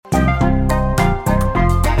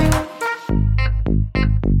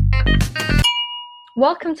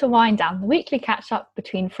Welcome to Wind Down, the weekly catch-up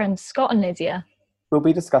between friends Scott and Lydia. We'll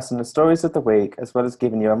be discussing the stories of the week, as well as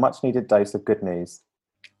giving you a much-needed dose of good news.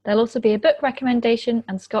 There'll also be a book recommendation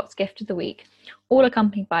and Scott's gift of the week, all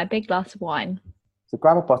accompanied by a big glass of wine. So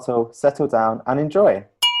grab a bottle, settle down, and enjoy.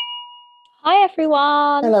 Hi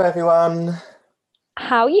everyone! Hello everyone!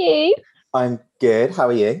 How are you? I'm good, how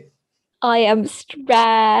are you? I am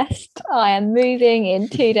stressed. I am moving in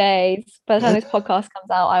 2 days. By the time this podcast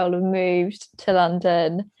comes out, I will have moved to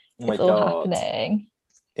London. Oh my It's all God. happening.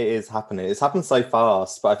 It is happening. It's happened so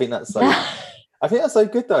fast, but I think that's so I think that's so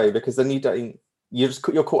good though, because then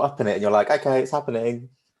you're caught up in it and you're like, okay, it's happening.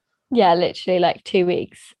 Yeah, literally like 2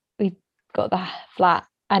 weeks. We got the flat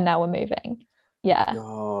and now we're moving. Yeah.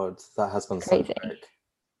 God, that has gone Crazy. so quick.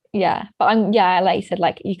 Yeah. But like you said,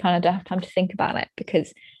 like you kind of don't have time to think about it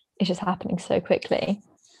because it's just happening so quickly.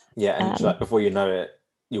 Yeah, and like before you know it,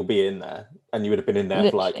 you'll be in there, and you would have been in there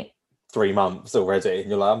literally. for like 3 months already, and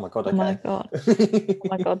you're like, oh my God, okay. Oh my God. Oh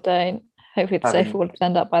my God, don't. Hopefully the sofa will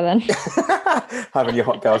end up by then. Having your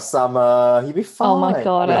hot girl summer, you'll be fine. Oh my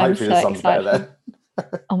God, I mean, I'm so excited.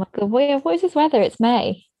 Oh my God, what is this weather? It's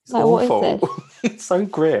May. It's like, awful. What is this? It's so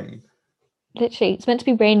grim. Literally, it's meant to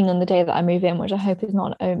be raining on the day that I move in, which I hope is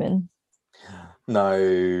not an omen.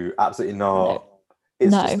 No, absolutely not. No.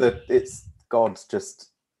 It's just it's God's just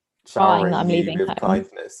showering I'm you leaving with home.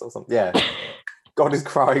 kindness or something. Yeah. God is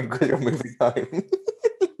crying because you're moving home.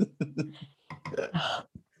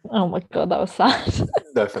 Oh my God, that was sad.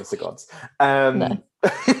 No offense to gods. No.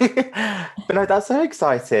 But no, that's so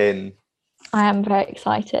exciting. I am very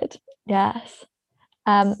excited. Yes.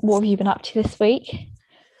 What have you been up to this week?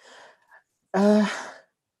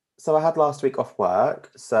 So I had last week off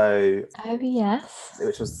work, so yes,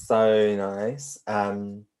 which was so nice.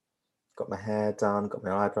 Got my hair done, got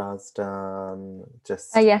my eyebrows done.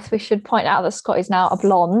 Just yes, we should point out that Scott is now a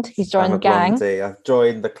blonde. He's joined the gang. Blondie. I've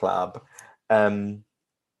joined the club.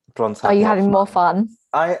 Blondes. Are you having more fun?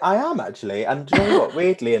 I am actually, and do you know what?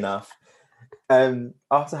 Weirdly enough,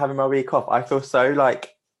 after having my week off, I feel so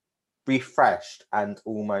like refreshed and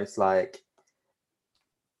almost like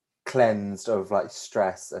cleansed of like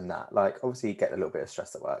stress and that. Like obviously you get a little bit of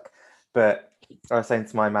stress at work, but I was saying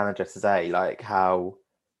to my manager today like how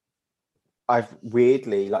I've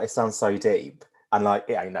weirdly, like, it sounds so deep and like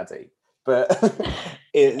it ain't that deep, but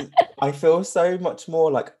I feel so much more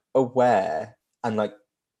like aware, and like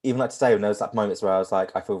even like today when there was like moments where I was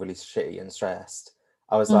like I feel really shitty and stressed,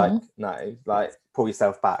 I was like, no, like pull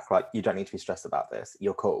yourself back, like you don't need to be stressed about this,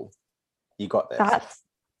 you're cool, you got this.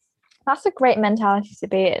 That's a great mentality to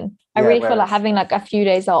be in. I really feel like having like a few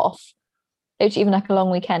days off, even like a long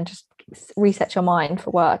weekend, just reset your mind for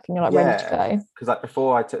work and you're like ready to go. Because like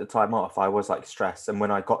before I took the time off, I was like stressed, and when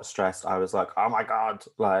I got stressed, I was like, oh my God,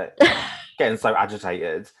 like getting so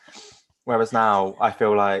agitated. Whereas now I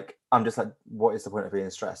feel like I'm just like, what is the point of being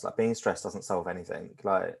stressed? Like being stressed doesn't solve anything.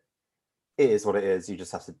 Like it is what it is. You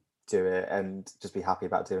just have to do it and just be happy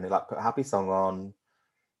about doing it. Like put a happy song on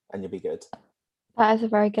and you'll be good. That is a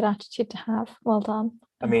very good attitude to have. Well done.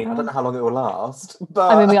 I mean, I don't know how long it will last,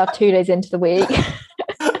 but I mean, we are 2 days into the week.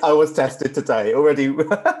 I was tested today already.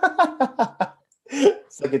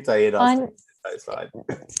 Second day in, it's fine.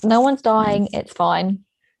 No one's dying, it's fine.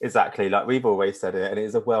 Exactly, like we've always said it, and it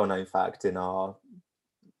is a well-known fact in our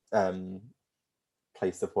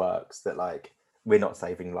place of works that like we're not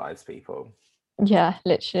saving lives, people. Yeah,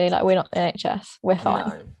 literally, like we're not the NHS, we're fine.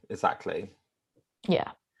 No, exactly.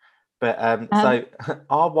 Yeah. But so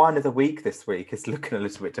our wine of the week this week is looking a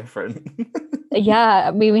little bit different. Yeah,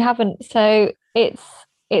 I mean we haven't, so it's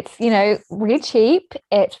really cheap,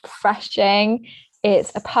 it's refreshing,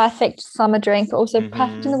 it's a perfect summer drink, but also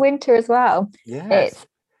perfect in the winter as well. Yes.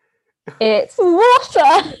 It's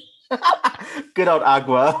water. Good old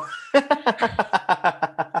agua.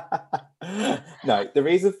 No, the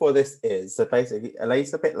reason for this is so basically a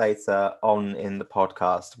little bit later on in the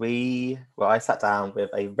podcast, I sat down with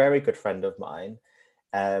a very good friend of mine,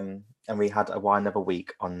 and we had a wine of the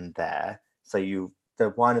week on there. So the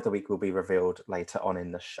wine of the week will be revealed later on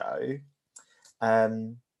in the show.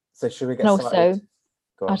 So should we get started?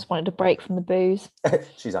 I just wanted a break from the booze.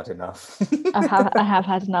 She's had enough. I have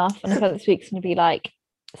had enough, and I feel this week's going to be like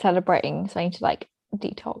celebrating, so I need to like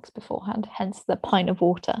detox beforehand, hence the pint of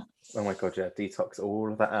water. Oh my God, yeah, detox all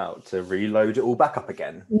of that out to reload it all back up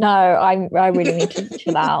again. No, I really need to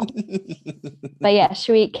chill out. But yeah,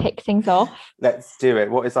 should we kick things off? Let's do it.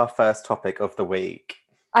 What is our first topic of the week?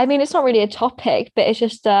 I mean, it's not really a topic, but it's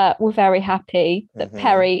just we're very happy that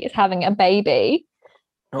Perry is having a baby.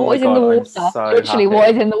 What is in the water? So literally happy. What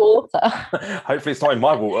is in the water? Hopefully it's not in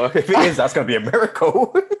my water. If it is, that's going to be a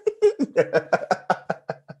miracle.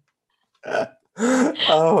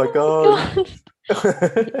 Oh my god.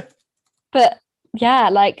 But yeah,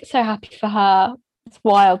 like so happy for her. It's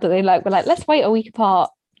wild that they like were like, let's wait a week apart.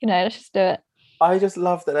 Let's just do it. I just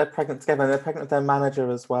love that they're pregnant together and they're pregnant with their manager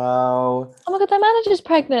as well. Oh my god, their manager's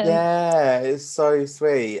pregnant. Yeah, it's so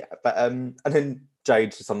sweet. But and then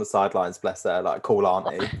Jade's just on the sidelines, bless her, like cool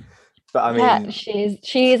auntie. But I Yeah, mean,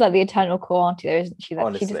 she is like the eternal cool auntie, though, isn't she?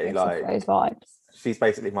 Like she just honestly, gives off like those vibes. she's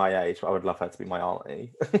basically my age, but I would love her to be my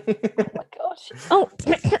auntie. Oh my gosh.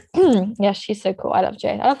 Oh yeah, she's so cool. I love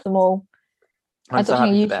Jade. I love them all. I I'm was so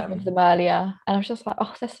watching a happy for YouTube of them. them earlier, and I was just like,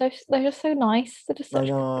 oh, they're just so nice. They're just I such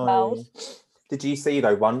good know. girls. Did you see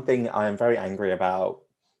though? One thing I am very angry about,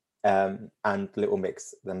 and Little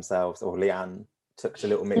Mix themselves, or Leanne took to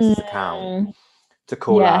Little Mix's account Mm, to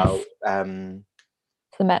call out yes,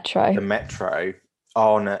 the Metro. the Metro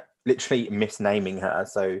on literally misnaming her.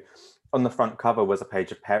 So on the front cover was a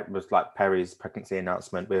page of was like Perry's pregnancy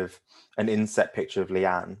announcement with an inset picture of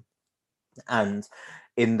Leanne, and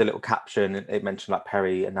in the little caption it mentioned like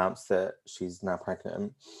Perry announced that she's now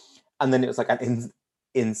pregnant, and then it was like an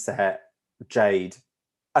inset Jade,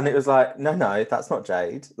 and it was like no, that's not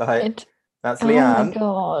Jade, like It, that's oh my Leanne.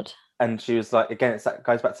 god. And she was like, again, it's that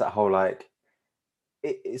goes back to that whole like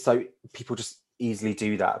so people just easily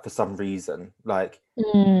do that for some reason. Like,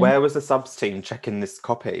 Mm. where was the subs team checking this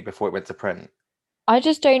copy before it went to print? I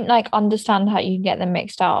just don't like understand how you can get them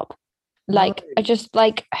mixed up. No. Like, I just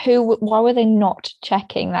like why were they not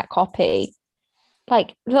checking that copy?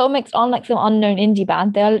 Like Little Mix aren't like some unknown indie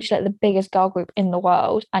band. They are literally like the biggest girl group in the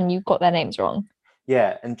world, and you got their names wrong.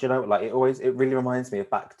 Yeah, and do you know what? Like, it really reminds me of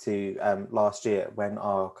back to last year when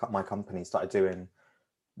my company started doing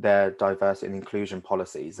their diversity and inclusion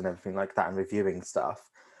policies and everything like that and reviewing stuff.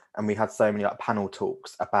 And we had so many like panel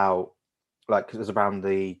talks about like 'cause it was around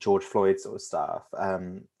the George Floyd sort of stuff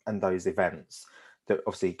and those events that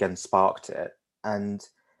obviously again sparked it. And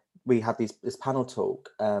we had this panel talk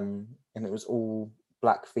and it was all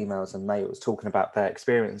black females and males talking about their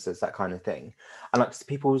experiences, that kind of thing. And like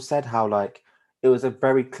people said how like it was a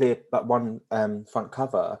very clear like one front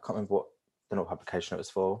cover. I can't remember what the publication it was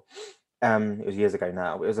for. It was years ago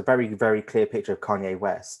now. It was a very, very clear picture of Kanye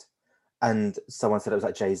West. And someone said it was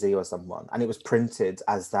like Jay-Z or someone. And it was printed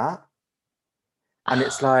as that. And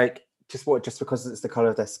it's like, just because it's the colour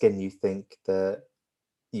of their skin, you think that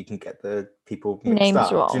you can get the people mixed Names up.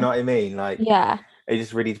 Do you know wrong. what I mean? Like, Yeah. it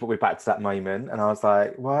just really brought me back to that moment. And I was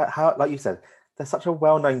like, what? How, like you said, they're such a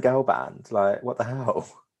well-known girl band. Like, what the hell?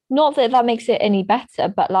 Not that that makes it any better,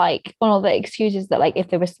 but like one of the excuses that like if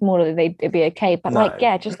they were smaller, it'd be okay. But like, No.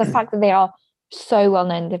 yeah, just the fact that they are so well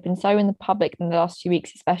known, they've been so in the public in the last few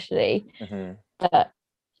weeks, especially, Mhm. that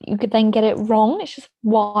you could then get it wrong. It's just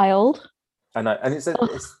wild. I know, and it's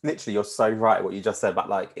literally you're so right what you just said about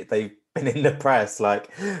like they've been in the press like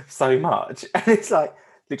so much, and it's like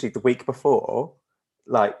literally the week before,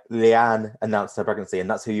 like Leanne announced her pregnancy, and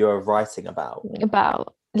that's who you're writing about.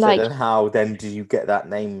 About So like then, how then do you get that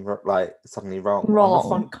name like suddenly wrong on the wrong.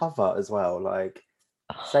 front cover as well? Like,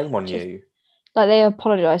 shame on Just you. like they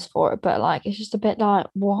apologize for it, but like it's just a bit like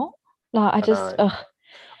what? Like I I just know.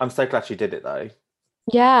 I'm so glad she did it though,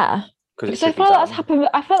 yeah. because it Because I should be feel like that's done. happened.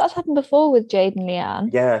 I feel like that's happened before with Jade and Leanne.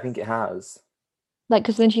 Yeah, I think it has. Like,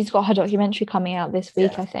 because then she's got her documentary coming out this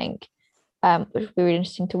week, Yeah, I think, which will be really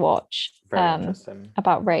interesting to watch, very interesting.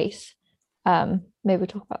 about race. Maybe we'll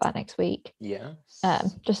talk about that next week. Yes.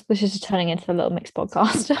 Just this is just turning into a Little Mix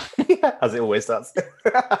podcast. As it always does.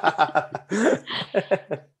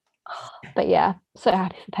 But yeah, so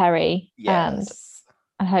happy for Perry, and Yes.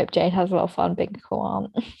 I hope Jade has a lot of fun being a cool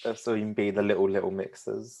aunt. So you can be the little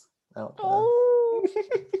mixers out there. Oh.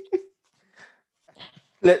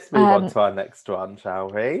 Let's move on to our next one,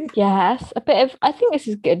 shall we? Yes, a bit of. I think this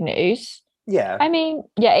is good news. Yeah. I mean,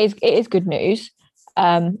 yeah, it is good news.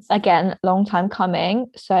 Again, long time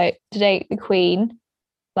coming. So today, the Queen,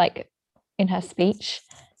 like in her speech,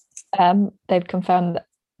 they've confirmed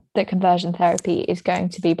that conversion therapy is going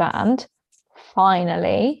to be banned.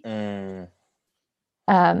 Finally. It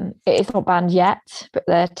is not banned yet, but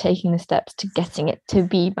they're taking the steps to getting it to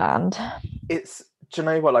be banned. It's, do you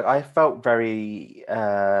know what? Like, I felt very.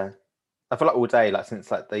 I feel like all day, like since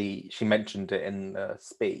like she mentioned it in the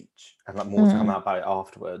speech, and like more to come out about it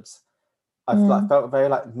afterwards. I've like felt very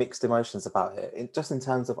like mixed emotions about it. Just in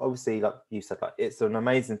terms of obviously, like you said, like it's an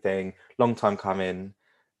amazing thing, long time coming.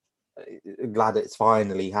 Glad it's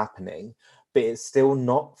finally happening, but it's still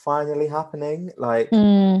not finally happening. Like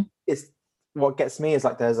it's what gets me is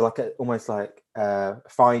like there's like almost like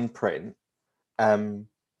fine print.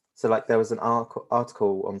 So like there was an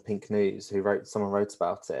article on Pink News someone wrote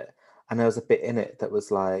about it, and there was a bit in it that was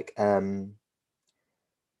like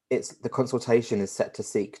it's the consultation is set to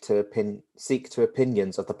seek to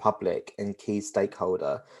opinions of the public and key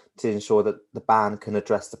stakeholder to ensure that the ban can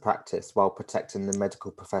address the practice while protecting the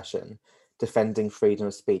medical profession, defending freedom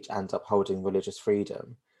of speech and upholding religious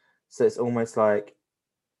freedom. So it's almost like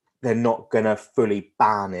they're not gonna fully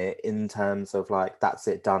ban it in terms of like that's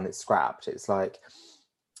it, done, it's scrapped. It's like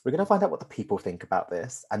we're gonna find out what the people think about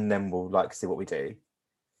this, and then we'll like see what we do.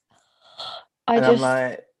 And I'm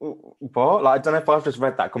like, what? Like, I don't know if I've just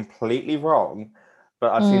read that completely wrong,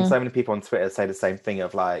 but I've seen so many people on Twitter say the same thing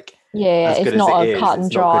of like, yeah, as good it's as not it a is, cut and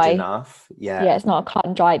it's not good dry. enough. Yeah. Yeah, it's not a cut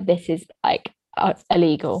and dry. This is like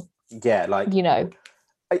illegal. Yeah, like, You know,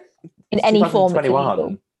 in it's any form, it's 2021.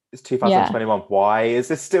 illegal. It's 2021. Yeah. Why is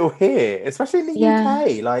this still here? Especially in the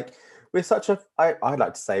UK. Like, we're such a, I'd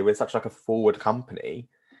like to say we're such like a forward company.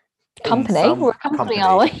 Company? We're a company,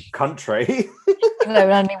 are we? Country. Even though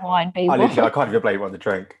we're only wine people. I can't even blame it on the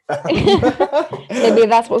drink. Maybe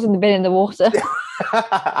that's what's been in the water.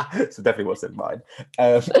 So definitely what's in mine.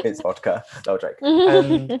 It's vodka. No joke.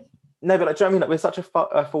 No, but like, do you know what I mean? Like, we're such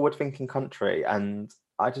a forward-thinking country, and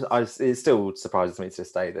it still surprises me to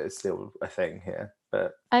this day that it's still a thing here.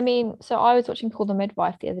 But I mean, so I was watching Call the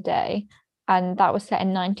Midwife the other day, and that was set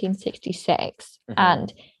in 1966,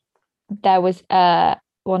 and there was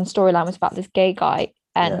one storyline was about this gay guy,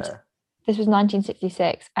 and this was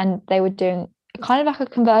 1966, and they were doing kind of like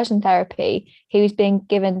a conversion therapy. He was being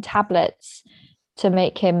given tablets to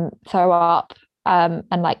make him throw up, and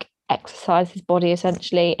like exercise his body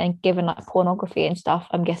essentially, and given like pornography and stuff,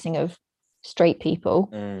 I'm guessing, of straight people.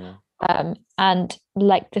 And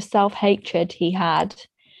like the self-hatred he had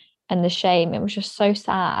and the shame, it was just so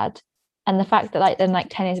sad. And the fact that like then like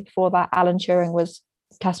 10 years before that, Alan Turing was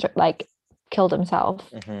killed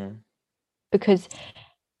himself because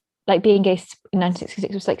like being gay in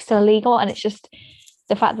 1966 was like still illegal. And it's just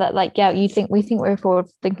the fact that like, yeah, we think we're a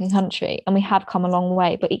forward-thinking country and we have come a long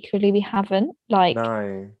way, but equally we haven't. Like,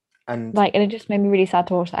 no. And it just made me really sad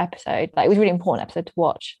to watch that episode. Like, it was a really important episode to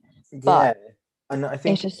watch. But and I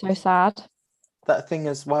think it's just so sad. That thing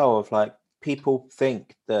as well of like people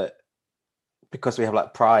think that because we have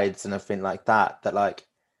like prides and everything like that like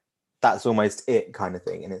that's almost it kind of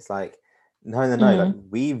thing. And it's like, no, like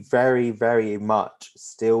we very, very much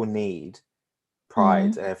still need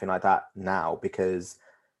pride and everything like that now, because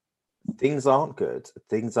things aren't good.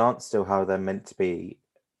 Things aren't still how they're meant to be.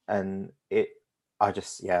 And it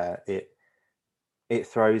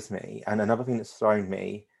throws me. And another thing that's thrown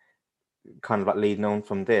me, kind of like leading on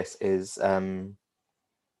from this, is the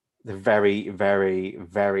very, very,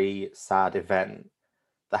 very sad event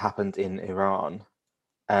that happened in Iran.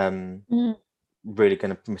 Really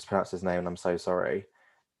going to mispronounce his name, and I'm so sorry.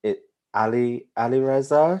 Ali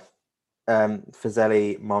Reza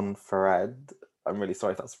Fazeli Monfared. I'm really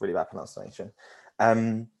sorry if that's a really bad pronunciation.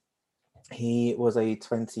 He was a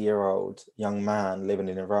 20-year-old young man living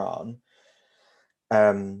in Iran,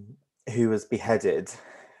 who was beheaded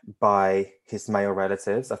by his male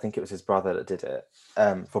relatives. I think it was his brother that did it,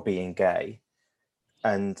 for being gay.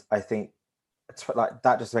 And I think like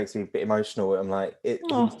that just makes me a bit emotional. I'm like, he's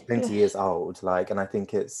 20 years old, like, and I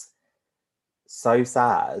think it's so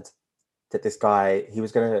sad that this guy, him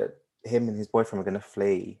and his boyfriend were gonna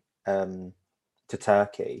flee to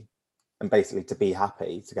Turkey and basically to be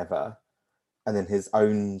happy together, and then his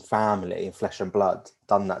own family in flesh and blood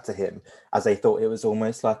done that to him, as they thought it was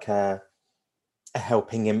almost like a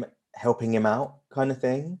helping him out kind of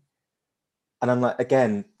thing. And I'm like,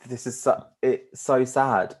 again, this is it's so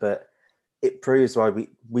sad, but it proves why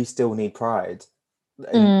we still need pride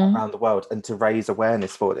around the world and to raise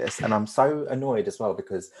awareness for this. And I'm so annoyed as well,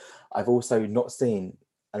 because I've also not seen,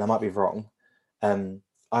 and I might be wrong,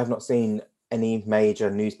 I've not seen any major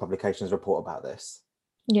news publications report about this.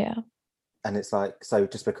 Yeah. And it's like, so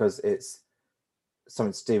just because it's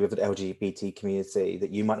something to do with the LGBT community that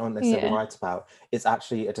you might not necessarily write about, it's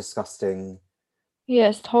actually a disgusting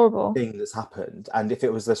it's horrible thing that's happened. And if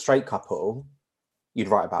it was a straight couple, you'd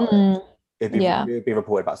write about it. It'd be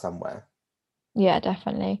reported about somewhere. Yeah,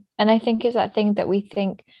 definitely. And I think it's that thing that we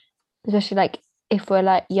think, especially like if we're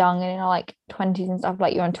like young and in our like 20s and stuff,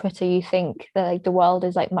 like you're on Twitter, you think that like the world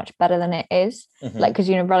is like much better than it is. Like, because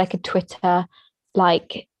like a Twitter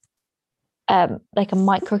like a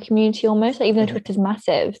micro community almost, like, even though Twitter's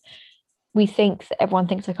massive, we think that everyone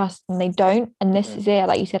thinks like us, and they don't. And this is it,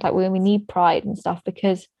 like you said, like we need pride and stuff,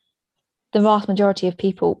 because the vast majority of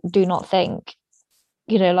people do not think,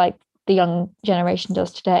 like the young generation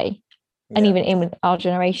does today. And even in our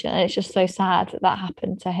generation, and it's just so sad that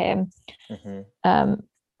happened to him. It's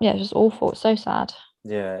just awful. It's so sad.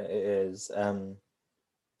 Yeah, it is.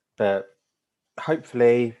 But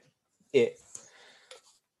hopefully it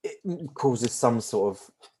it causes some sort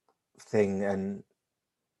of thing, and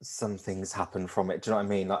some things happen from it. Do you know what I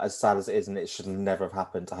mean? Like, as sad as it is, and it should never have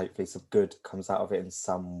happened, hopefully some good comes out of it in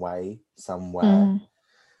some way, somewhere.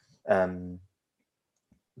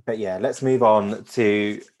 But yeah, let's move on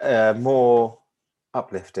to a more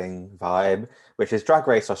uplifting vibe, which is Drag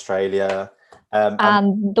Race Australia.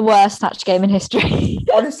 And the worst Snatch game in history.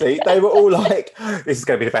 Honestly, they were all like, this is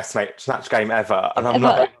going to be the best Snatch game ever. And I'm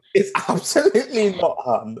like, it's absolutely not,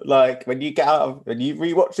 hun. Like, when you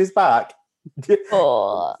rewatch this back,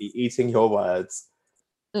 Oh, eating your words.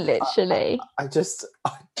 literally. I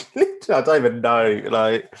don't even know.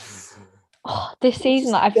 Like, this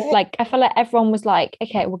season, I feel like everyone was like,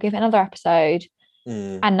 okay, we'll give it another episode.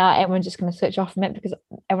 And now everyone's just going to switch off from it because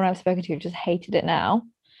everyone I've spoken to just hated it now.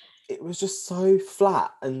 It was just so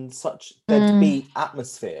flat and such deadbeat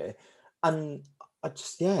atmosphere. And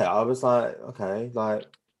I was like, okay, like.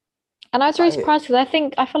 And I was really surprised because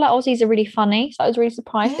I feel like Aussies are really funny. So I was really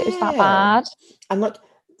surprised it was that bad. And like,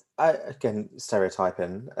 again,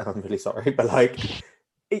 stereotyping, and I'm really sorry, but like,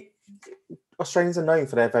 Australians are known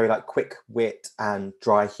for their very like quick wit and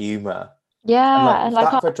dry humour. Yeah. And,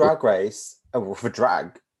 like, that for Drag Race, for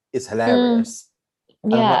drag, is hilarious.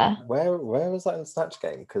 Yeah. Like, where was that in the Snatch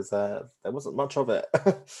game? Because there wasn't much of it.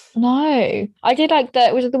 No, I did like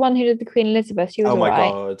was it the one who did the Queen Elizabeth? She was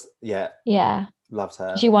God, yeah, loved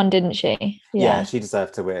her. She won, didn't she? Yeah, she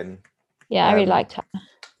deserved to win. Yeah, I really liked her.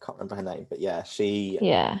 Can't remember her name, but yeah, she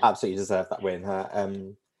absolutely deserved that win.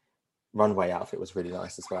 Her runway outfit was really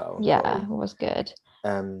nice as well. Yeah, it was good.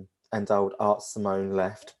 And old Art Simone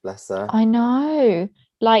left, bless her. I know.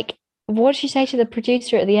 Like, what did she say to the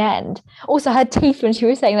producer at the end? Also, her teeth when she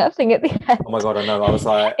was saying that thing at the end. Oh my God, I know. I was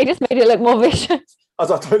like, it just made it look more vicious. I was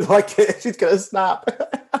like, I don't like it. She's gonna snap.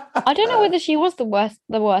 I don't know whether she was the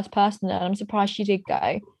worst person, and I'm surprised she did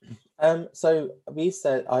go. So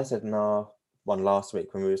I said in our one last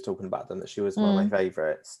week when we was talking about them that she was one of my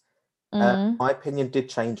favourites. My opinion did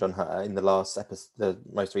change on her in the last episode, the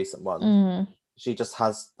most recent one. She just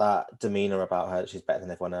has that demeanor about her that she's better than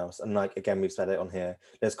everyone else. And like, again, we've said it on here,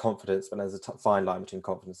 there's confidence, but there's a fine line between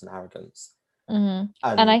confidence and arrogance. And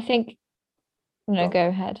I think, go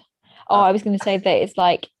ahead. I was going to say that it's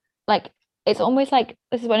like it's almost like,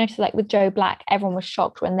 this is what I noticed, like with Joe Black, everyone was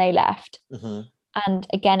shocked when they left. And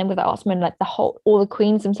again, with Art Simone, like all the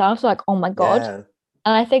queens themselves were like, oh my God. And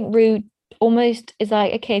I think Rue almost is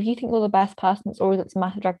like, okay, if you think you're the best person that's always got a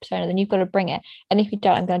massive drag persona, then you've got to bring it. And if you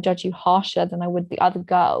don't, I'm going to judge you harsher than I would the other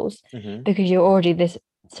girls because you're already this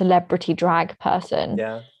celebrity drag person.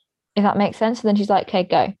 Yeah. If that makes sense. So then she's like, okay,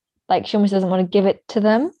 go. Like, she almost doesn't want to give it to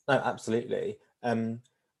them. No, absolutely.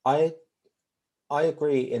 I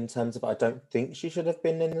agree in terms of, I don't think she should have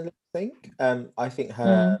been in the lip sync. I think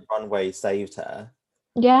her runway saved her.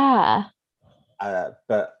 Yeah.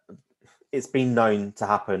 But it's been known to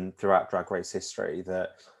happen throughout Drag Race history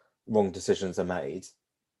that wrong decisions are made.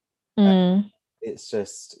 It's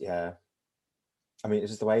just, yeah. I mean,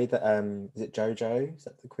 it's just the way that, is it JoJo? Is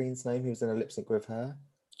that the Queen's name? Who was in a lip sync with her?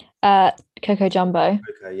 Coco Jumbo.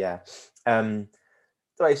 Okay, yeah. The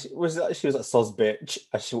way she was like soz bitch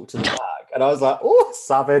as she walked in the bag. And I was like, oh,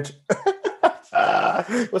 savage.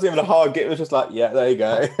 It wasn't even a hard get. It was just like, yeah, there you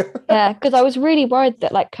go. Yeah, because I was really worried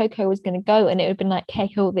that like Coco was going to go and it would have been like, okay,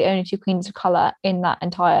 cool, the only two queens of colour in that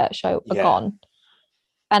entire show are gone.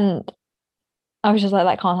 And I was just like,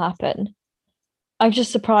 that can't happen. I was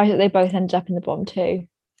just surprised that they both ended up in the bottom two.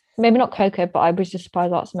 Maybe not Coco, but I was just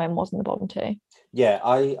surprised Art Simone was in the bottom two. Yeah,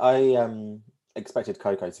 I expected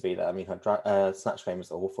Coco to be there. I mean, her Snatch game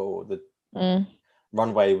was awful. The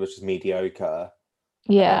runway was just mediocre.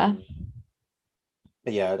 Yeah.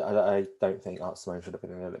 But yeah, I don't think Art Simone should have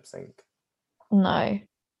been in a lip sync. No,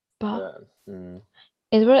 but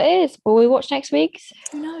is what it is. Will we watch next week?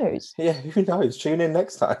 Who knows? Yeah, who knows? Tune in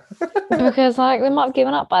next time. Because like they might have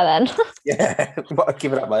given up by then. Yeah, they might have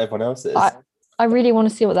given up by everyone else's. I really want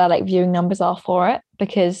to see what their like viewing numbers are for it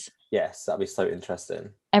because yes, that'd be so interesting.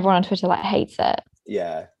 Everyone on Twitter like hates it.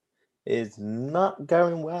 Yeah. It's not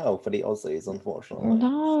going well for the Aussies, unfortunately.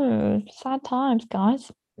 No, sad times,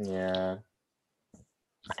 guys. Yeah.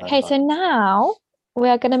 Okay, so now we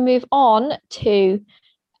are going to move on to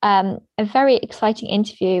a very exciting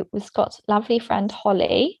interview with Scott's lovely friend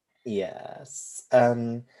Holly. Yes.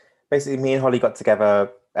 Basically, me and Holly got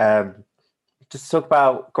together just to talk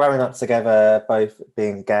about growing up together, both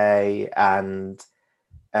being gay and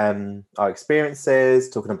our experiences,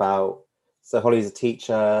 talking about. So Holly's a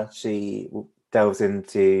teacher. She delves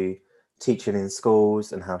into teaching in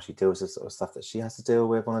schools and how she deals with sort of stuff that she has to deal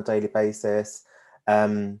with on a daily basis.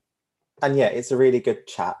 And yeah, it's a really good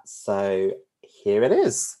chat. So here it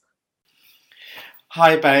is.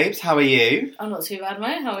 Hi, babes. How are you? I'm not too bad,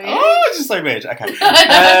 mate. How are you? Oh, it's just so weird.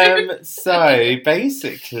 Okay. So,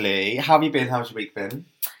 basically, how have you been? How's your week been?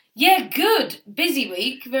 Yeah, good. Busy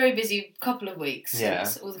week. Very busy couple of weeks Yeah.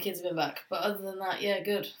 since all the kids have been back. But other than that, yeah,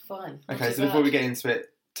 good. Fine. Not Okay, too so before bad. we get into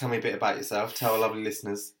it, tell me a bit about yourself. Tell our lovely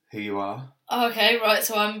listeners who you are. Okay, right.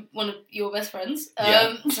 So I'm one of your best friends.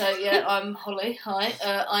 Yeah. So, yeah, I'm Holly. Hi.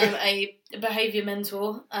 I'm a behaviour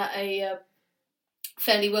mentor at a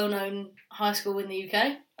fairly well-known high school in the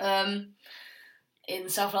UK. In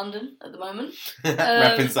South London at the moment.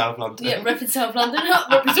 Repping South London. Yeah, repping South London.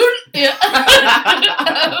 Represent. Yeah.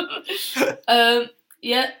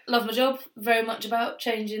 Yeah, love my job. Very much about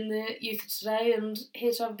changing the youth of today, and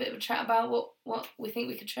here to have a bit of a chat about what we think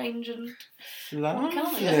we could change. And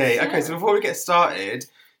Lovely. Yeah. Okay, so before we get started,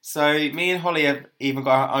 so me and Holly have even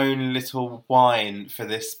got our own little wine for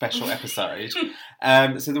this special episode.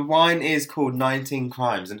 So the wine is called 19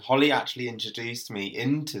 Crimes, and Holly actually introduced me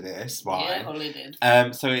into this wine. Yeah, Holly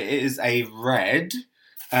did. So it is a red.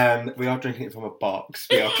 We are drinking it from a box.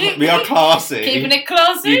 We are classy. Keeping it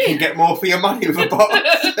classy. You can get more for your money with a box.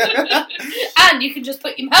 And you can just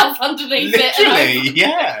put your mouth underneath it. Literally,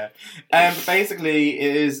 yeah. Basically,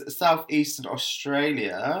 it is southeastern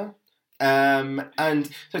Australia. And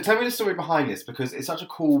so tell me the story behind this, because it's such a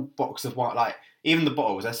cool box of wine. Like, even the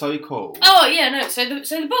bottles, they're so cool. Oh yeah, no. So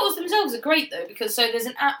the bottles themselves are great though, because there's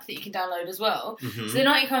an app that you can download as well. Mm-hmm. So the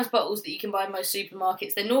 19 Crimes bottles that you can buy in most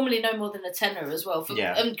supermarkets, they're normally no more than £10 as well.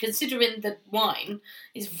 Considering the wine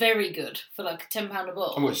is very good for like £10 a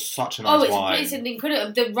bottle. Oh, it's such a nice wine. It's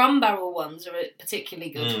incredible. The rum barrel ones are particularly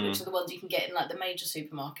good, which are the ones you can get in like the major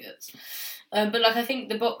supermarkets. But like I think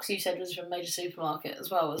the box you said was from a major supermarket as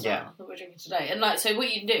well that we're drinking today. And like so,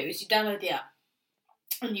 what you can do is you download the app,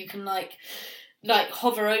 and you can like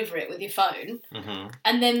hover over it with your phone,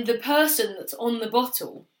 and then the person that's on the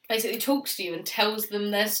bottle basically talks to you and tells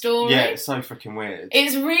them their story. Yeah, it's so freaking weird.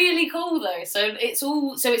 It's really cool though. So it's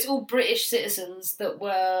all British citizens that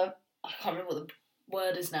were, I can't remember what the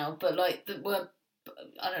word is now, but like that were,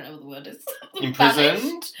 I don't know what the word is.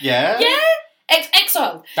 Imprisoned? Yeah. Yeah.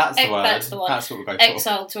 Exiled. That's the word. That's the one. That's what we'll go for.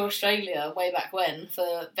 Exiled to Australia way back when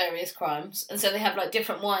for various crimes, and so they have like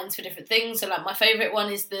different wines for different things. So like my favourite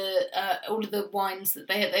one is the all of the wines that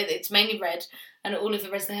they have. It's mainly red, and all of the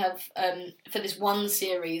reds they have for this one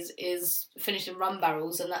series is finished in rum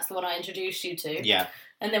barrels, and that's the one I introduced you to. Yeah.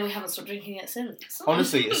 And then we haven't stopped drinking it since.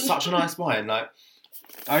 Honestly, it's such a nice wine. Like,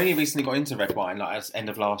 I only recently got into red wine, like, at the end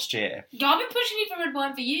of last year. Yeah, I've been pushing you for red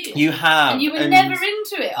wine for years. You have. And you were never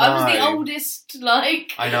into it. I was the oldest,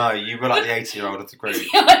 like... I know, you were like the 80-year-old of the group.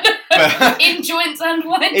 In joints and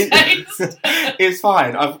wine taste. It's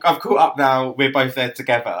fine. I've caught up now. We're both there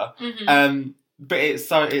together. Mm-hmm. But it's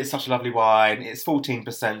such a lovely wine. It's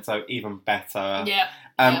 14%, so even better. Yeah.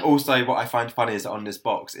 Also, what I find funny is that on this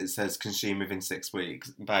box it says consume within 6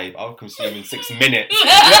 weeks. Babe, I'll consume in 6 minutes,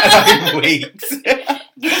 let alone weeks.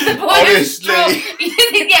 The boy Honestly.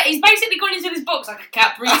 Yeah, he's basically gone into this box like a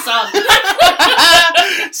Capri Sun.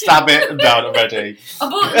 Stab it, I'm down, I'm ready. I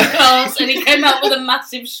bought the glass and he came out with a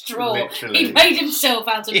massive straw. Literally. He made himself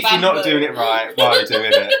out of If bamboo. you're not doing it right, why are you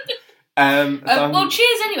doing it? Well,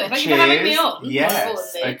 cheers anyway. Thank you for having me on.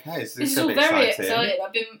 Yes. Okay, so this is all very exciting.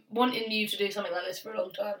 I've been wanting you to do something like this for a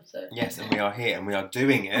long time. So yes, and we are here and we are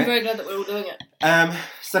doing it. I'm very glad that we're all doing it.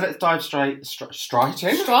 So let's dive straight in.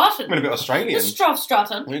 Stratton. I'm a bit Australian.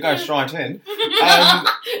 Stratton. We go straight in.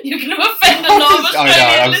 You're going to offend a lot of Australian I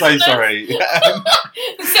know. I'm listeners. so sorry. Say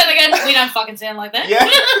it again. We don't fucking sound like that. Yeah.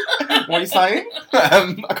 What are you saying?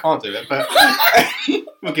 I can't do it, but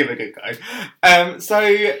we'll give it a good go. So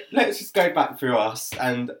let's just go back through us,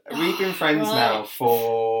 and we've been friends now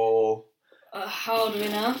for. How old are we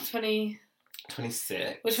now?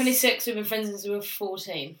 26. We're 26. We've been friends since we were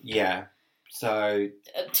 14. Yeah. So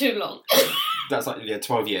too long. That's like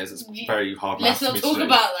 12 years. It's very hard. Let's not talk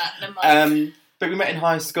about that. Never mind. But we met in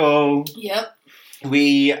high school. Yep.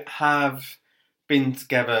 We have been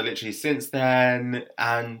together literally since then,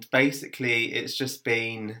 and basically it's just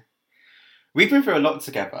been. We've been through a lot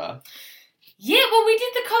together. Yeah, well, we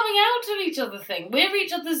did the coming out of each other thing. We're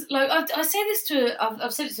each other's, like, I say this to,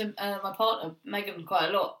 I've said it to my partner, Megan, quite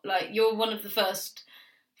a lot. Like, you're one of the first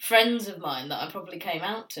friends of mine that I probably came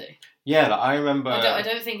out to. Yeah, like, I remember. I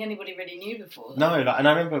don't think anybody really knew before. No, like, and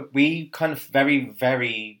I remember we kind of very,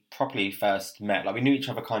 very properly first met. Like, we knew each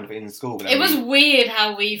other kind of in school. But it was weird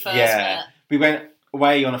how we first met. We went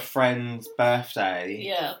away on a friend's birthday.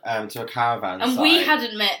 Yeah. To a caravan and site. we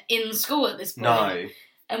hadn't met in school at this point. No.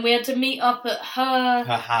 And we had to meet up at her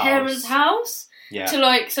house. parents' house. Yeah. To,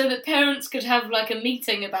 like, so that parents could have, like, a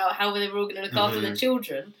meeting about how they were all going to look after their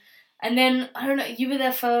children. And then, I don't know, you were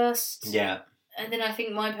there first. Yeah. and then I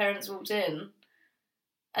think my parents walked in,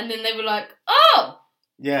 and then they were like, "Oh,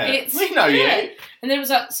 yeah, we know you." And then it was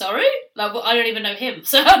like, "Sorry, like, well, I don't even know him.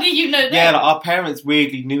 So how do you know them?" Yeah, like, our parents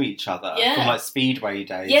weirdly knew each other from like Speedway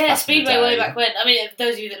days. Yeah, Speedway way back when. I mean,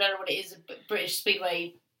 those of you that don't know what it is, British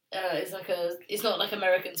Speedway is like it's not like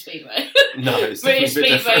American Speedway. No, it's British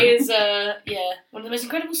Speedway is one of the most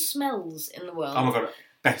incredible smells in the world. Oh my god,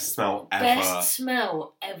 best smell ever. Best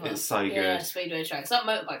smell ever. It's so good. Yeah, Speedway track. It's like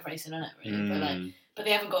motorbike racing, isn't it? Really, but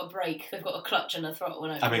they haven't got a brake. They've got a clutch and a throttle.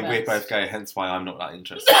 And I mean, we're both gay, hence why I'm not that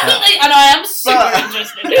interested. And I am super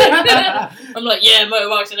interested. I'm like, yeah,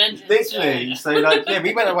 motorbikes and engines. Literally. Yeah. So, like, yeah,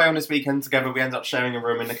 we went away on this weekend together. We ended up sharing a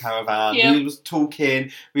room in the caravan. Yeah. We was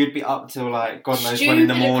talking. We'd be up till, like, God knows when in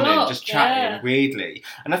the morning, just chatting weirdly.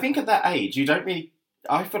 And I think at that age, you don't really...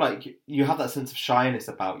 I feel like you have that sense of shyness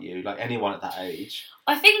about you, like anyone at that age.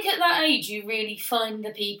 I think at that age you really find the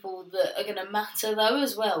people that are going to matter though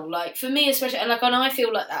as well. Like for me especially, and I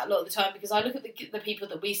feel like that a lot of the time because I look at the people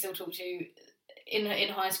that we still talk to in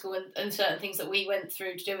high school and certain things that we went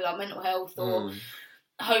through to do with our mental health or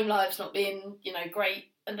home lives not being, great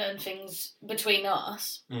and things between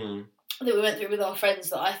us that we went through with our friends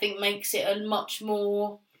that I think makes it a much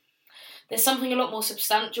more... There's something a lot more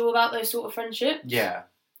substantial about those sort of friendships. Yeah.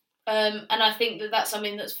 And I think that that's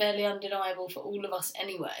something that's fairly undeniable for all of us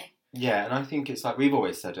anyway. Yeah, and I think it's like we've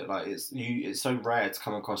always said it, like it's so rare to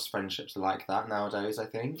come across friendships like that nowadays, I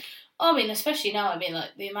think. I mean, especially now, I mean,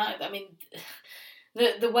 like the amount of,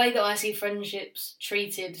 the way that I see friendships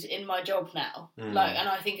treated in my job now, like, and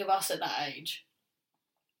I think of us at that age.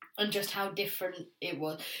 And just how different it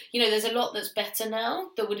was. There's a lot that's better now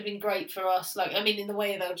that would have been great for us. Like, I mean, in the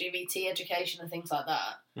way of LGBT education and things like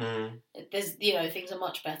that. There's, things are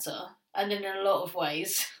much better. And in a lot of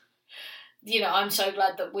ways, I'm so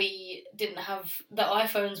glad that we didn't have... That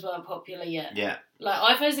iPhones weren't popular yet. Yeah.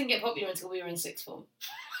 Like, iPhones didn't get popular until we were in sixth form.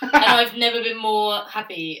 And I've never been more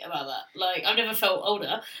happy about that. Like, I've never felt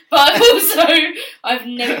older. But I've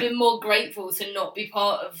never been more grateful to not be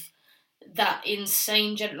part of that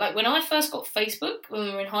insane like when I first got Facebook when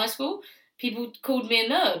we were in high school, people called me a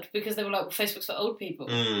nerd because they were like, well, Facebook's for old people.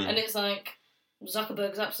 And it's like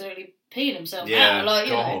Zuckerberg's absolutely peeing himself out, like,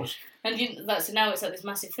 and that's now it's like this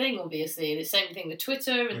massive thing, obviously, and it's the same thing with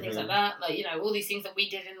Twitter and things like that, like, all these things that we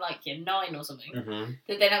did in like 9 or something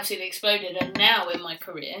that then absolutely exploded. And now in my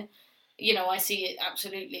career, I see it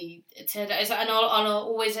absolutely tear down. And I'll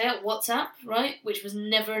always say WhatsApp, right, which was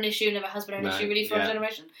never an issue, never has been an issue really for our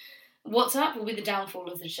generation. WhatsApp will be the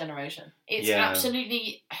downfall of this generation. It's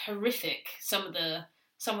absolutely horrific. Some of the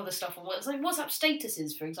stuff on WhatsApp, like WhatsApp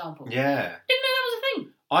statuses, for example. Yeah. Didn't know that was a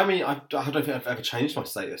thing. I mean, I don't think I've ever changed my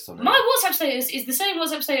status on it. My WhatsApp status is the same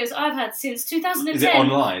WhatsApp status I've had since 2010. Is it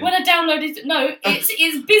online? When I downloaded... No,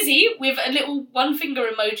 it's busy with a little one finger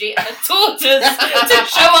emoji and a tortoise to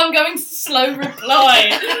show I'm going slow reply.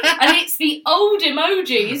 And it's the old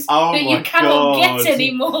emojis that you cannot get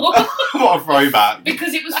anymore. What a throwback.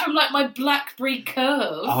 Because it was from like my BlackBerry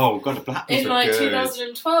Curve. Oh, God, a BlackBerry in like good.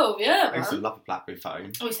 2012, yeah. I used to love a BlackBerry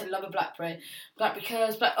phone. I used to love a BlackBerry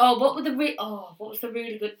Curves. What was the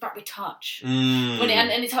really good BlackBerry Touch? When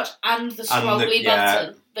it touched and the scrolly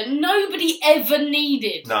button that nobody ever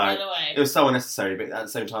needed. No, by the way, it was so unnecessary, but at the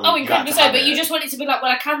same time, incredibly so. But you just want it to be like,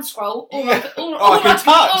 well, I can scroll, or I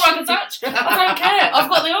can touch. I don't care. I've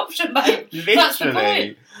got the option, babe. Literally. That's the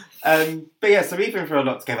point. But yeah, so we've been through a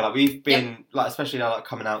lot together. Like we've been like, especially like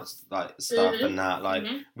coming out like stuff and that. Like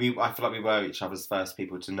I feel like we were each other's first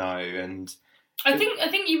people to know, and I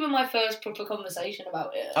think you were my first proper conversation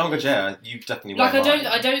about it. Oh god, yeah, you definitely were. Like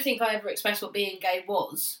I don't think I ever expressed what being gay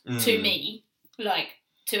was to me, like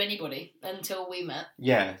to anybody, until we met.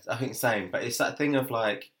 Yeah, I think same. But it's that thing of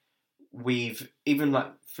like we've even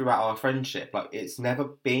like throughout our friendship, like it's never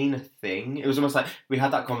been a thing. It was almost like we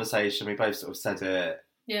had that conversation, we both sort of said it.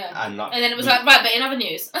 Yeah. And then it was like, right, but in other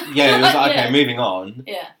news. Yeah, it was like, okay, moving on.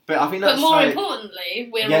 Yeah. But I think that's more like, importantly,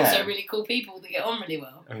 we're also really cool people that get on really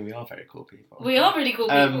well. I mean, we are very cool people. We are really cool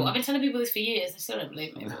people. I've been telling people this for years. They still don't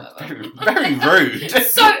believe me. Very rude.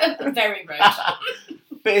 So, very rude.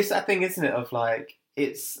 But it's that thing, isn't it, of like,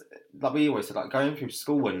 it's, like we always said, like going through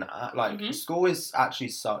school and that, like school is actually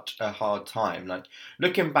such a hard time. Like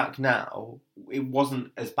looking back now, it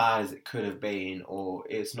wasn't as bad as it could have been, or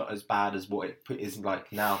it's not as bad as what it is like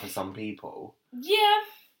now for some people. Yeah,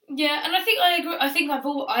 and I think I agree. I think I've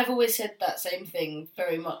always said that same thing,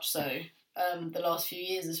 very much so. The last few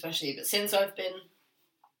years, especially, but since I've been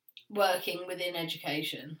working within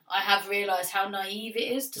education, I have realised how naive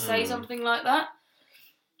it is to say something like that.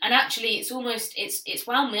 And actually, it's almost, it's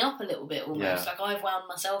wound me up a little bit, almost. Yeah. Like, I've wound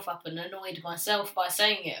myself up and annoyed myself by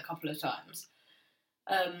saying it a couple of times.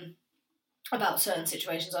 about certain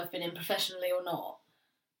situations I've been in professionally or not,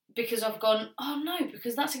 because I've gone, oh no,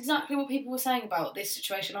 because that's exactly what people were saying about this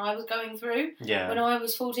situation I was going through when I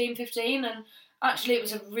was 14, 15, and actually it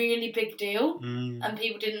was a really big deal, and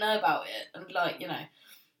people didn't know about it, and like, you know.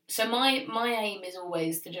 So my aim is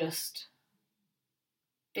always to just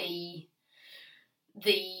be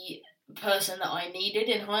the person that I needed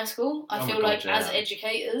in high school. I feel like as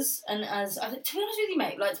educators and as, to be honest with you,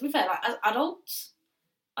 mate, like, to be fair, like, as adults,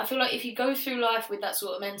 I feel like if you go through life with that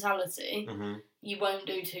sort of mentality, you won't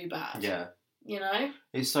do too bad. Yeah. You know?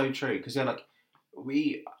 It's so true. Because, yeah, like,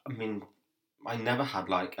 I never had,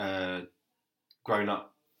 like, a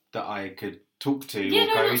grown-up that I could talk to or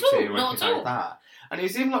go to or anything like that. And it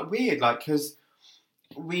was even, like, weird, like, because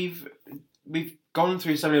we've gone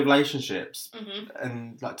through so many relationships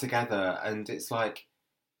and, like, together, and it's like,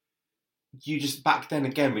 you just, back then,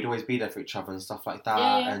 again, we'd always be there for each other and stuff like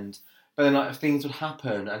that, and... But then, like, things would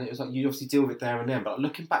happen, and it was like, you obviously deal with it there and then. But like,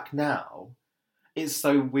 looking back now, it's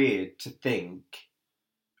so weird to think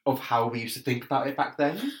of how we used to think about it back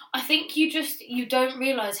then. I think you don't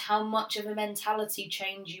realise how much of a mentality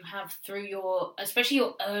change you have through especially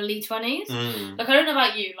your early 20s. Like, I don't know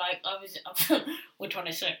about you, like, we're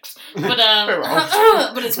 26, but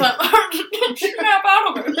but it's like, snap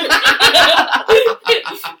out of it.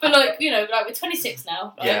 But like, you know, like, we're 26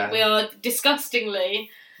 now, right? We are disgustingly...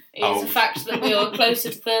 It's a fact that we are closer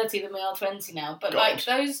to 30 than we are 20 now. But like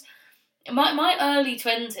those, my early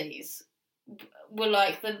 20s were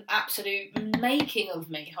like the absolute making of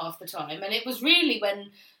me half the time, and it was really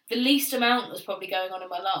when the least amount was probably going on in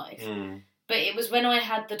my life. But it was when I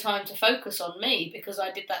had the time to focus on me, because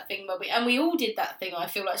I did that thing and we all did that thing. I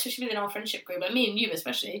feel like, especially within our friendship group, like me and you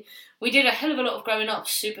especially, we did a hell of a lot of growing up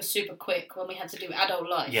super, super quick when we had to do adult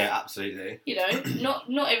life. Yeah, absolutely. You know,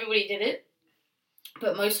 not everybody did it.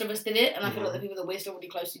 But most of us did it, and I feel like the people that we're still really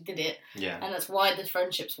close to did it. Yeah. And that's why the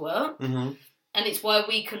friendships work. And it's why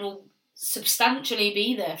we can all substantially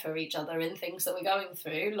be there for each other in things that we're going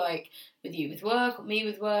through, like with you with work, me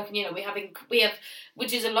with work, and, you know, we have,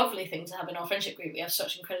 which is a lovely thing to have in our friendship group, we have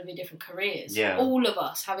such incredibly different careers. Yeah. All of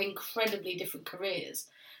us have incredibly different careers.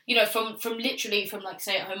 You know, from literally from like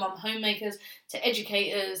stay-at-home mum homemakers to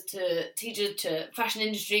educators to teachers to fashion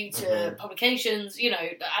industry to publications, you know,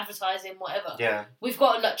 advertising, whatever. Yeah. We've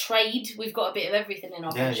got like trade, we've got a bit of everything in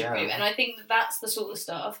our friendship group, and I think that's the sort of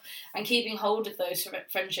stuff, and keeping hold of those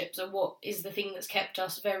friendships are what is the thing that's kept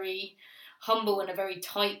us very humble and a very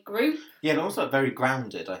tight group. Yeah, and also very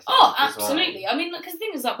grounded, I think. Oh, absolutely. Well. I mean, because the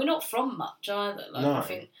thing is that we're not from much either. Like, no.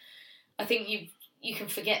 I think you can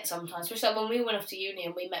forget sometimes, especially when we went off to uni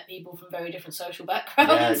and we met people from very different social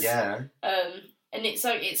backgrounds. Yeah. And it's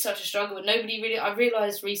such a struggle, and nobody really. I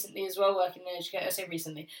realised recently as well, working in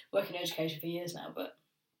education for years now, but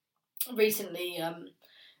recently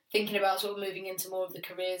thinking about sort of moving into more of the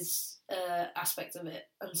careers aspect of it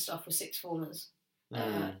and stuff with sixth formers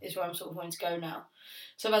is where I'm sort of wanting to go now.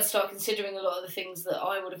 So I've had to start considering a lot of the things that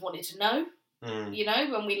I would have wanted to know. You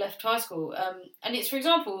know, when we left high school, and it's, for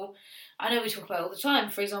example, I know we talk about it all the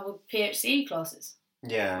time. For example, PHCE classes.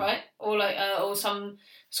 Yeah. Right? Or like, or some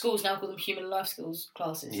schools now call them human life skills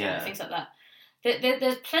classes. Yeah. Things like that.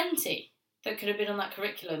 There's plenty that could have been on that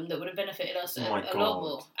curriculum that would have benefited us a lot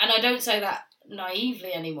more. And I don't say that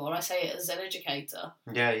naively anymore. I say it as an educator.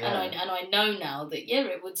 Yeah. And I know now that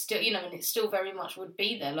it would still, you know, and it still very much would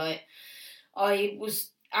be there. Like, I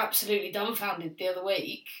was absolutely dumbfounded the other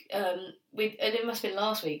week. And it must have been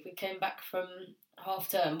last week. We came back from half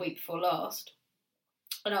term, week before last,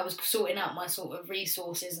 and I was sorting out my sort of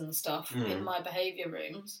resources and stuff in my behaviour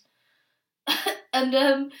rooms,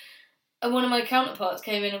 and one of my counterparts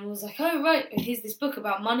came in and was like, "Oh right, here's this book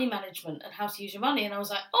about money management and how to use your money," and I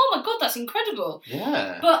was like, "Oh my god, that's incredible!"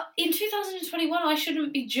 Yeah. But in 2021, I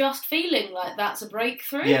shouldn't be just feeling like that's a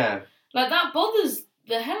breakthrough. Yeah. Like, that bothers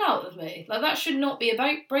the hell out of me. Like, that should not be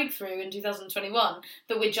a breakthrough in 2021,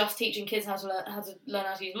 that we're just teaching kids how to learn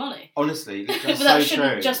how to use money. Honestly, that's but so that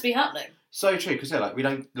shouldn't true. Just be happening. So true, because like, we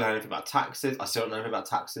don't learn anything about taxes. I still don't know anything about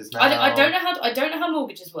taxes now. I don't know how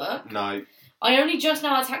mortgages work. No. I only just know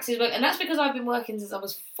how taxes work, and that's because I've been working since I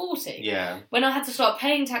was 40. Yeah. When I had to start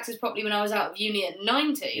paying taxes properly when I was out of uni at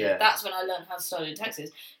 90, that's when I learned how to start doing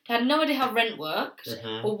taxes. I had no idea how rent worked,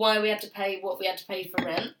 or why we had to pay what we had to pay for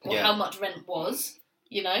rent, or how much rent was.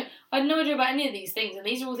 You know, I had no idea about any of these things, and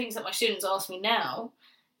these are all things that my students ask me now,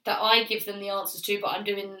 that I give them the answers to, but I'm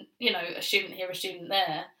doing, you know, a student here, a student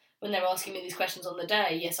there. When they're asking me these questions on the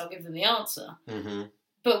day, yes, I'll give them the answer.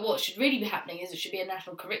 But what should really be happening is it should be a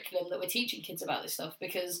national curriculum that we're teaching kids about this stuff,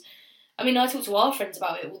 because I mean, I talk to our friends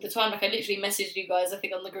about it all the time. Like, I literally messaged you guys, I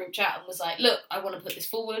think, on the group chat and was like, look, I want to put this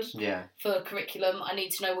forward for curriculum. I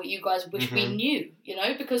need to know what you guys wish we knew, you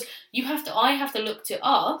know? Because I have to look to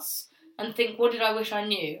us and think, what did I wish I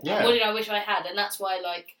knew? Yeah. And what did I wish I had? And that's why,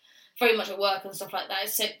 like, very much at work and stuff like that,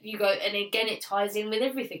 it's you go, and again, it ties in with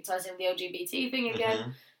everything. It ties in with the LGBT thing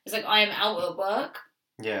again. It's like, I am out at work.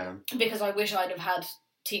 Yeah. Because I wish I'd have had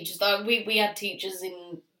teachers. We had teachers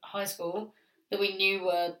in high school that we knew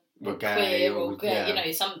were gay queer or gay, you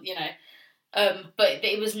know, but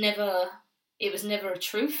it was never a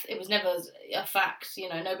truth. It was never a fact, you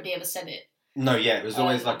know, nobody ever said it. No, yeah, it was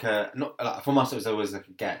always from us it was always like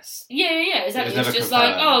a guess. Yeah, exactly. It was just confirmed.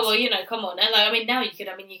 like, oh, well, you know, come on. And like, I mean, now you could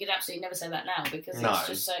absolutely never say that now because it's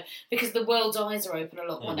just so, because the world's eyes are open a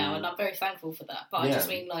lot more now, and I'm very thankful for that. But I just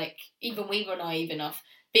mean, like, even we were naive enough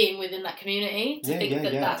being within that community to think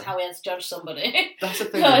that that's how we had to judge somebody. That's the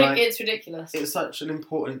thing. like, it's ridiculous. It's such an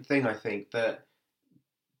important thing, I think, that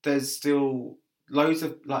there's still loads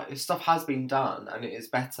of, like, stuff has been done and it is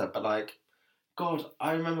better, but, like, God,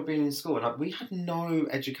 I remember being in school and, like, we had no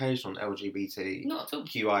education on LGBT, not at all.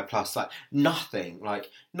 QI plus, like, nothing, like,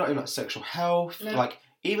 not even, like, sexual health, like,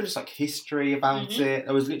 even just, like, history about it.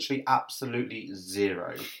 There was literally absolutely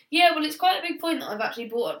zero. Yeah, well, it's quite a big point that I've actually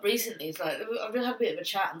brought up recently. It's like, I've had a bit of a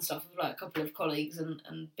chat and stuff with, like, a couple of colleagues and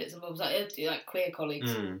bits and bobs, like queer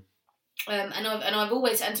colleagues. And I've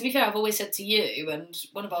always, and to be fair, I've always said to you and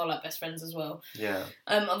one of our, like, best friends as well. Yeah.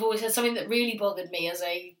 I've always said something that really bothered me as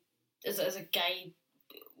a gay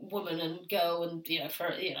woman and girl, and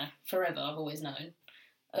forever I've always known.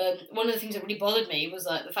 One of the things that really bothered me was,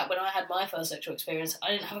 like, the fact when I had my first sexual experience,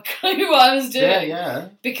 I didn't have a clue what I was doing. Yeah.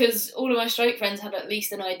 Because all of my straight friends had at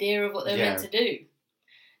least an idea of what they were meant to do.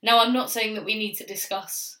 Now, I'm not saying that we need to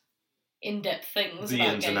discuss in-depth things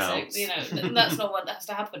about gay sex. You know, that's not what has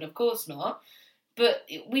to happen. Of course not. But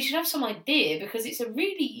we should have some idea, because it's a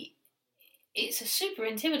super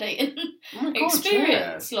intimidating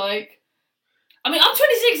experience. Like, I mean, I'm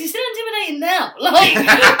 26, it's still intimidating now. Like,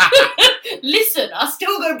 listen, I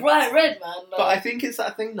still go bright red, man. Like, but I think it's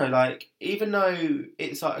that thing, though, like, even though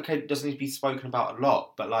it's like, okay, it doesn't need to be spoken about a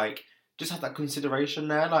lot, but, like, just have that consideration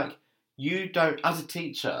there. Like, you don't, as a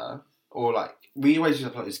teacher, or, like, we always used to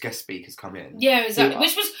have, like, those guest speakers come in. Yeah, exactly.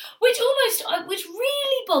 Which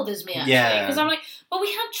really bothers me, actually. Yeah. Because I'm like, well,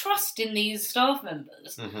 we have trust in these staff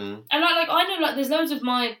members. And, I know, like, there's loads of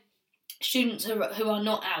my students who are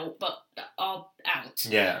not out, but are out.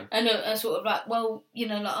 Yeah. And are sort of like, well, you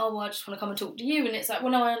know, like, oh, well, I just want to come and talk to you. And it's like,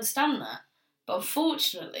 well, no, I understand that. But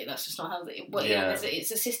unfortunately, that's just not how it works. Yeah.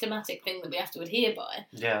 It's a systematic thing that we have to adhere by.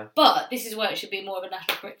 Yeah. But this is where it should be more of a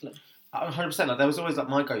national curriculum. 100%. Like, there was always, like,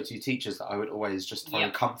 my go-to teachers that I would always just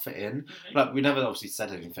find comfort in. Like, we never obviously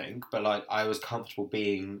said anything, but, like, I was comfortable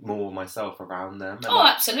being more myself around them. And,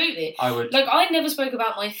 like, absolutely. I never spoke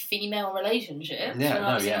about my female relationships when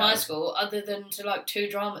I was in high school, other than to, like,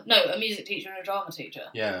 a music teacher and a drama teacher.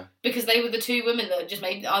 Yeah. Because they were the two women that just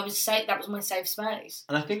made that was my safe space.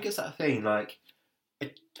 And I think it's that thing, like,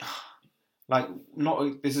 this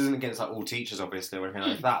isn't against, like, all teachers, obviously, or anything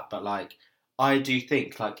like that, but, like, I do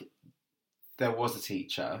think, like, there was a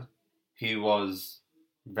teacher who was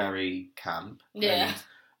very camp. Yeah.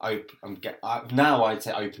 And now I'd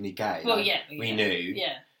say openly gay. Well, like, we knew.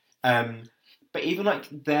 Yeah. But even, like,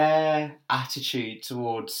 their attitude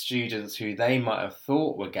towards students who they might have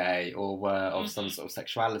thought were gay or were of some sort of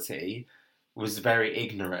sexuality was very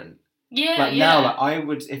ignorant. Yeah. Like, now, like, I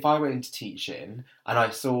would, if I went into teaching and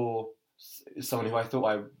I saw someone who I thought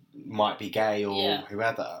I might be gay or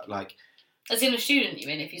whoever, like, as in a student, you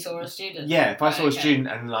mean, if you saw a student? Yeah, if I saw a student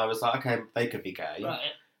and I was like, okay, they could be gay. Right.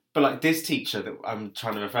 But, like, this teacher that I'm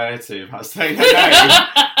trying to refer to, if I was saying her name,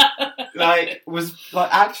 like, was,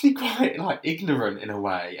 like, actually quite, like, ignorant in a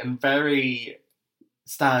way and very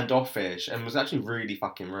standoffish and was actually really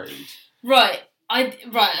fucking rude. Right.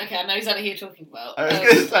 Okay, I know exactly who you're talking about. I was going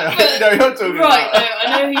to say, I know who you're talking about. Right, no,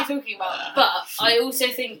 I know who you're talking about. But I also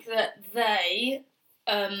think that they,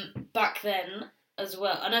 back then, as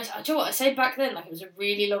well. And do you know what? I say back then, like, it was a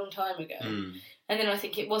really long time ago. And then I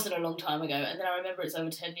think it wasn't a long time ago. And then I remember it's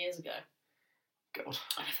over 10 years ago. God.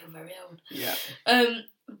 I feel very old. Yeah.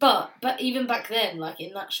 But even back then, like,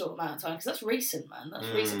 in that short amount of time, because that's recent, man. That's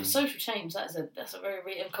recent. For social change, that's a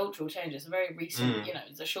very and cultural change. It's a very recent, you know,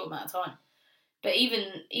 it's a short amount of time. But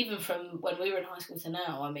even from when we were in high school to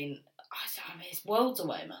now, I mean, it's worlds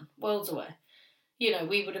away, man. Worlds away. You know,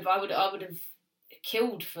 I would have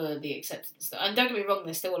killed for the acceptance. And don't get me wrong,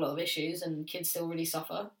 there's still a lot of issues and kids still really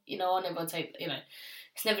suffer. You know, I never take, you know,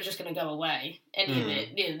 it's never just going to go away. Any of it,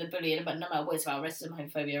 you know, the bullying, but no matter what it's about racism,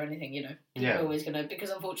 homophobia or anything, you know, you're always going to, because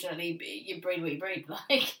unfortunately you breed what you breed.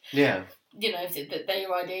 Like, you know, if they're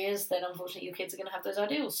your ideas, then unfortunately your kids are going to have those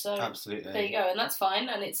ideals. So absolutely, there you go, and that's fine.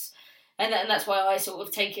 And it's and that's why I sort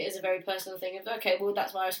of take it as a very personal thing of, okay, well,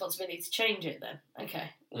 that's my responsibility to change it then. Okay,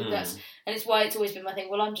 and it's why it's always been my thing.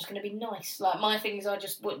 Well, I'm just going to be nice. Like, my thing is, I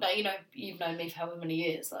just would, like, you know, you've known me for however many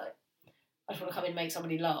years. Like, I just want to come in and make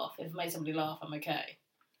somebody laugh. If I make somebody laugh, I'm okay.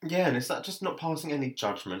 Yeah, and it's that just not passing any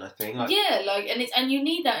judgment, I think. Like, yeah, like, and you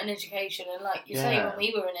need that in education. And like you say, when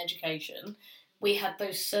we were in education, we had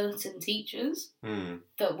those certain teachers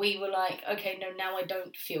that we were like, okay, no, now I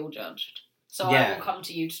don't feel judged. So I will come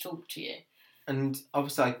to you to talk to you. And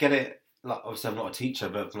obviously I get it, like, obviously I'm not a teacher,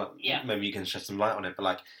 but like, maybe you can shed some light on it. But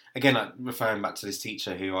like, again, like, referring back to this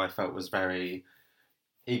teacher who I felt was very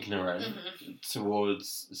ignorant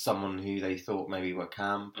towards someone who they thought maybe were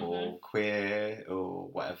camp or queer or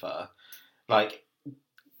whatever. Like,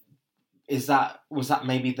 was that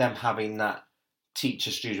maybe them having that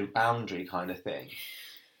teacher-student boundary kind of thing?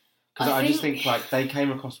 Because I just think like they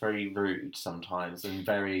came across very rude sometimes and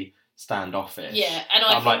very standoffish. Yeah, and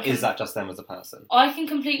I'm like, is that just them as a person? I can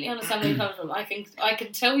completely understand where you come from. I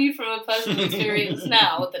can tell you from a personal experience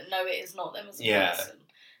now that no, it is not them as a person.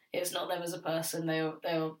 It's not them as a person. They're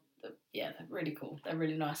really cool. They're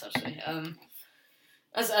really nice, actually.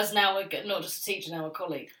 As now not just a teacher, now a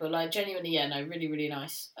colleague, but like genuinely, really, really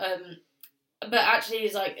nice. But actually,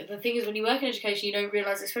 it's like the thing is, when you work in education, you don't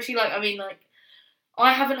realise, especially like, I mean, like,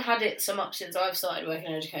 I haven't had it so much since I've started working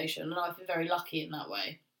in education, and I've been very lucky in that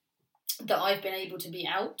way, that I've been able to be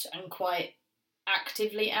out and quite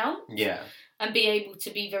actively out. Yeah. And be able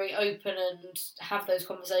to be very open and have those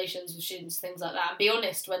conversations with students, things like that, and be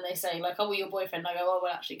honest when they say, like, oh, well, your boyfriend, I go, oh,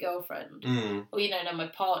 well, actually, girlfriend. Or, you know, no, my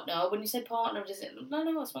partner. When you say partner, is it,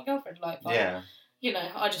 no, it's my girlfriend. Like, fine. Yeah. You know,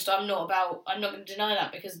 I'm not going to deny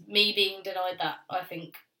that, because me being denied that, I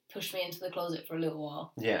think, pushed me into the closet for a little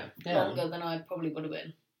while. Yeah. Longer than I probably would have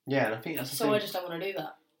been. Yeah, and I think that's the thing. So I just don't want to do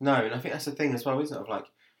that. No, and I think that's the thing as well, isn't it? Of like,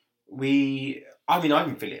 I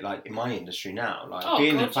can feel it like in my industry now, like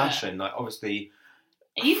being in fashion, like obviously.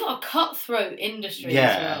 And you've got a cutthroat industry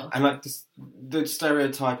as well. And like the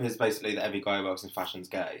stereotype is basically that every guy who works in fashion's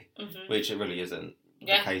gay, which it really isn't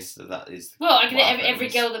the case. That is. Well, I can every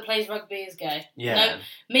girl that plays rugby is gay. Yeah.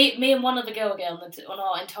 No, me and one other girl on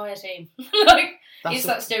our entire team. Like, it's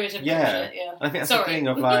that stereotype. Yeah. Shit, yeah. I think that's the thing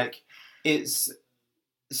of like, it's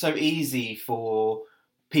so easy for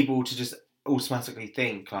people to just automatically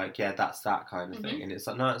think like, yeah, that's that kind of thing, and it's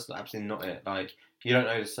like, no, it's absolutely not it. Like, you don't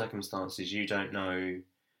know the circumstances, you don't know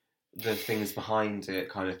the things behind it,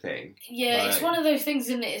 kind of thing. Yeah, like, it's one of those things,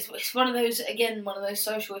 isn't it? It's one of those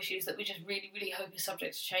social issues that we just really, really hope is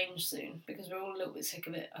subject to change soon, because we're all a little bit sick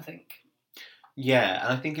of it, I think. Yeah,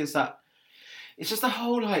 and I think it's just the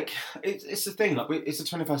whole, like, it's the thing, like, it's the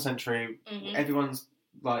 21st century, everyone's,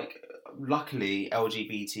 like, luckily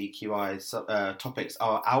LGBTQI topics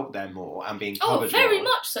are out there more and being covered. Oh, very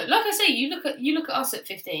much so. Like I say, you look at us at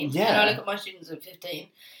 15, and I look at my students at 15,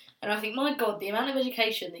 and I think, my God, the amount of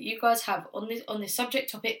education that you guys have on this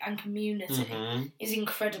subject, topic, and community is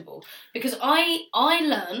incredible. Because I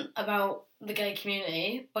learned about the gay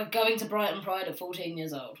community by going to Brighton Pride at 14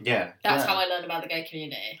 years old. Yeah, that's how I learned about the gay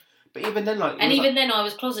community. But even then, like... And even then I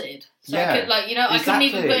was closeted. So I could, like, you know, I couldn't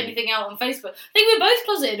even put anything out on Facebook. I think we were both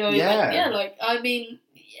closeted. It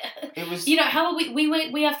was... You know, how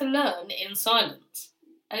we have to learn in silence.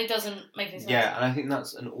 And it doesn't make any sense. Yeah, and I think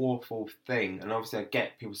that's an awful thing. And obviously I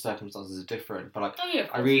get people's circumstances are different. But, like,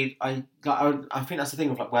 I think that's the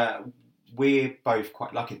thing of, like, where we're both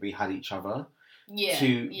quite lucky that we had each other. We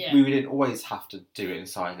didn't always have to do it in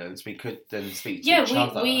silence. We could then speak to each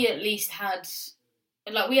other. We at least had...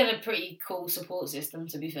 Like, we had a pretty cool support system,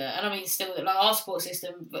 to be fair. And I mean, still, like, our support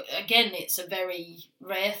system, but again, it's a very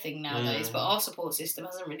rare thing nowadays, but our support system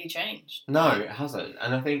hasn't really changed. No, it hasn't.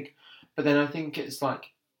 And I think it's like,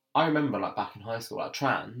 I remember, like, back in high school, like,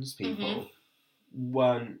 trans people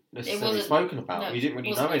weren't necessarily spoken about. No, we didn't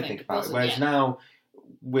really know anything about it. Whereas now,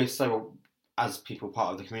 we're so... As people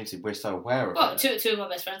part of the community, we're so aware of it. Well, two of my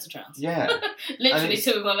best friends are trans. Yeah. Literally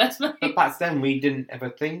two of my best mates. But back then, we didn't ever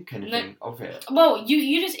think anything of it. Well, if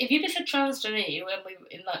you just said trans to me when we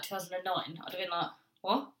in, like, 2009, I'd have been like,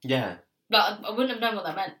 what? Yeah. Like, I wouldn't have known what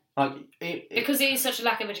that meant. Like, because it is such a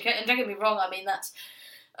lack of education. And don't get me wrong, I mean, that's...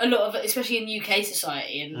 a lot of, especially in UK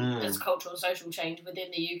society and as cultural and social change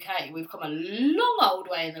within the UK, we've come a long old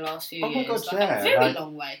way in the last few years. Oh my God, like, yeah. A very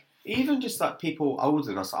long way. Even just like people older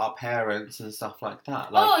than us, like our parents and stuff like that.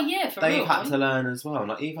 Oh yeah, for real. They've had to learn as well.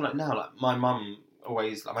 Like even like now, like my mum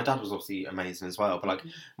always, like my dad was obviously amazing as well, but like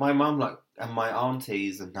my mum, like, and my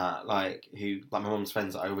aunties and that, like, who, like my mum's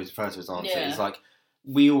friends that I always refer to as aunties, like,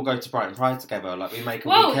 we all go to Brighton Pride together. Like we make a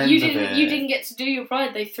weekend of it. You didn't get to do your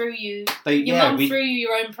Pride. They threw you. Your mum threw you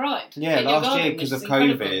your own Pride. Yeah, last year because of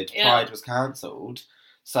COVID, Pride was cancelled.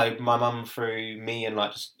 So my mum threw me and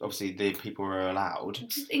like just obviously the people who were allowed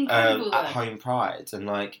at home Pride, and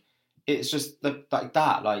like it's just like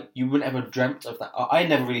that. Like you wouldn't ever dreamt of that. I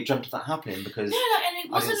never really dreamt of that happening because and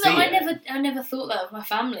it wasn't that I never thought that of my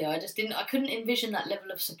family. I just didn't. I couldn't envision that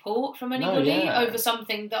level of support from anybody over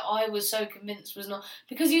something that I was so convinced was not,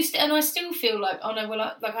 because and I still feel like, oh no, well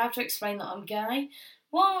I have to explain that I'm gay.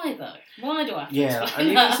 Why though? Why do I have to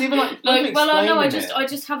explain that? Even like I know I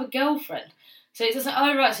just have a girlfriend. So it's just like,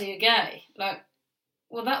 oh right, so you're gay. Like,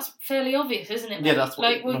 well, that's fairly obvious, isn't it? Mate? Yeah, that's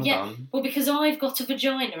what. Well, because I've got a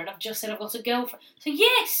vagina and I've just said I've got a girlfriend. So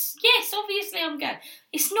yes, obviously I'm gay.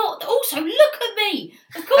 It's not. Also, look at me.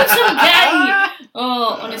 Of course I'm gay.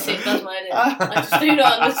 Oh, honestly, it does my head in. I just do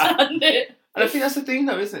not understand it. And I think that's the thing,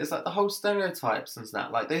 though, isn't it? It's like the whole stereotypes and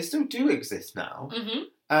that. Like they still do exist now. Mm-hmm.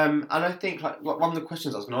 And I think like one of the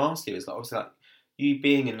questions I was going to ask you is like, obviously, like you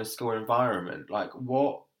being in the school environment, like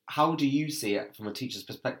how do you see it from a teacher's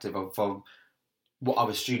perspective of what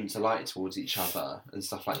other students are like towards each other and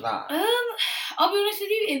stuff like that? I'll be honest with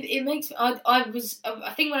you, it makes me, I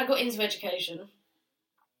think when I got into education,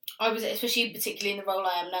 I was, especially particularly in the role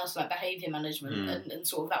I am now, so like behaviour management and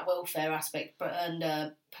sort of that welfare aspect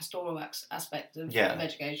and pastoral aspect of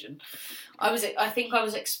education. I think I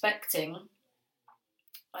was expecting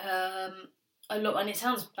a lot, and it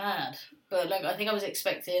sounds bad, but like I think I was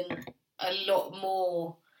expecting a lot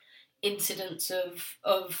more incidents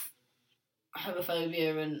of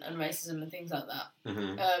homophobia and racism and things like that.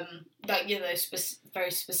 Mm-hmm. Like, you know, very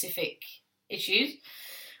specific issues.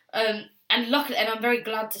 And luckily, and I'm very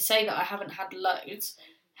glad to say that I haven't had loads.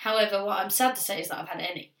 However, what I'm sad to say is that I've had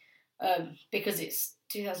any, because it's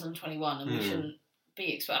 2021 and we shouldn't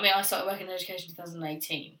be I mean, I started working in education in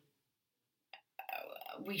 2018.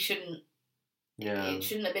 We shouldn't. Yeah. It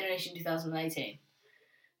shouldn't have been an issue in 2018.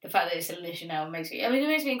 The fact that it's still an issue now makes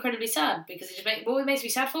me incredibly sad, because what it makes me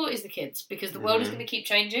sad for is the kids, because the world is going to keep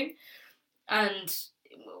changing, and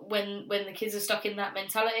when the kids are stuck in that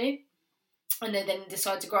mentality and they then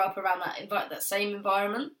decide to grow up around that same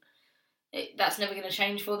environment, that's never going to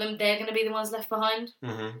change for them. They're going to be the ones left behind.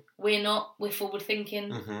 Mm-hmm. We're not. We're forward thinking.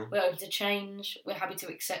 Mm-hmm. We're open to change. We're happy to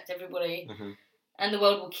accept everybody, and the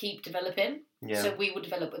world will keep developing. Yeah. So we will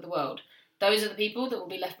develop with the world. Those are the people that will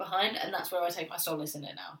be left behind, and that's where I take my solace in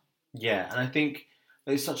it now. Yeah, and I think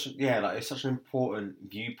it's such an important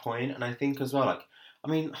viewpoint, and I think as well, like, I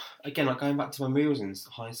mean, again, like going back to when we was in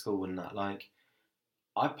high school and that, like,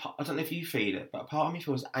 I don't know if you feel it, but a part of me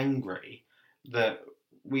feels angry that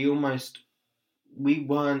we weren't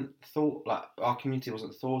thought, like, our community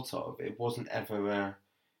wasn't thought of. It wasn't ever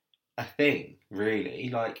a thing, really.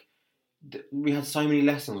 Like, we had so many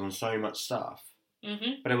lessons on so much stuff.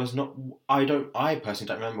 Mm-hmm. But it was not. I personally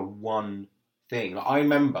don't remember one thing. Like, I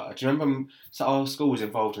remember. Do you remember? So our school was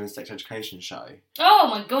involved in a sex education show. Oh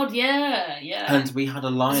my god! Yeah. And we had a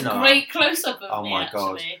lineup. Great close up of oh me. My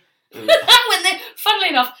god! Funnily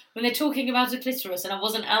enough, when they're talking about a clitoris, and I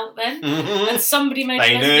wasn't out then, and somebody made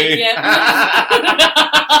a video.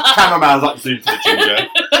 Cameraman's like zoom to the ginger.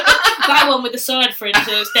 That one with the side fringe,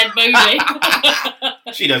 so it's dead movie.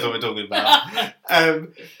 She knows what we're talking about.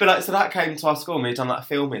 But like, so that came to our school and we'd done like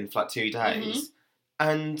filming for like 2 days.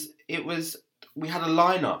 And we had a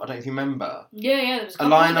lineup, I don't know if you remember. Yeah, there was a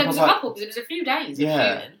couple. There was a couple, because it was a few days of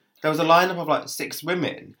filming. There was a lineup of like 6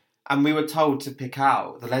 women, and we were told to pick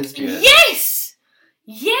out the lesbians.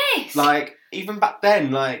 Yes! Like, even back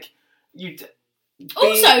then, like, you'd never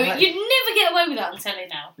get away with that on telly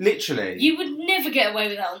now. Literally. You would never get away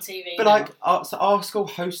with that on TV. But now. Like, so our school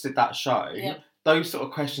hosted that show. Yep. Those sort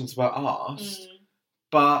of questions were asked,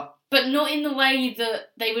 but not in the way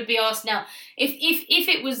that they would be asked now. If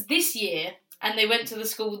it was this year and they went to the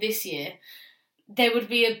school this year, there would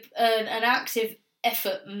be an active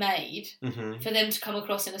effort made for them to come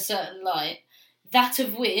across in a certain light, that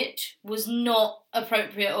of which was not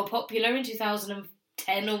appropriate or popular in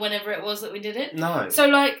 2010 or whenever it was that we did it. No. So,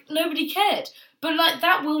 like, nobody cared. But, like,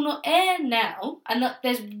 that will not air now, and that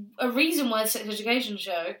there's a reason why the sex education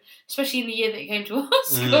show, especially in the year that it came to our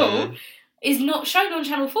school, is not shown on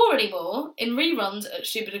Channel 4 anymore in reruns at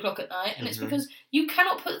stupid o'clock at night, and it's because you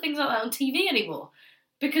cannot put things like that on TV anymore.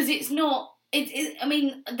 Because it's not. I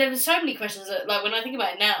mean, there were so many questions that, like, when I think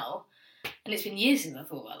about it now, and it's been years since I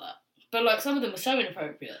thought about that. But like some of them are so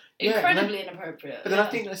inappropriate, incredibly inappropriate. But then I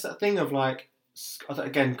think there's that thing of like,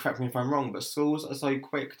 again, correct me if I'm wrong, but schools are so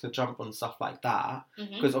quick to jump on stuff like that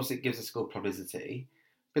because obviously it gives the school publicity.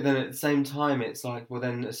 But then at the same time, it's like, well,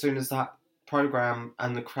 then as soon as that program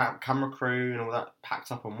and the camera crew and all that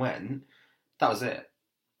packed up and went, that was it.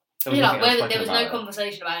 There was no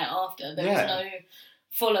conversation about it after. There was no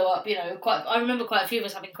follow up. You know, I remember quite a few of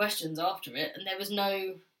us having questions after it, and there was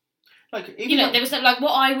no. Like, there was no, like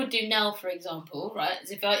what I would do now, for example, right?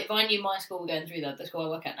 Is if I knew my school were going through that, the school I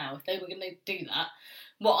work at now, if they were going to do that,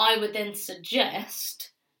 what I would then suggest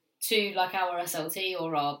to like our SLT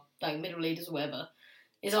or our like middle leaders or whatever,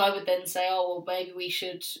 is I would then say, oh well, maybe we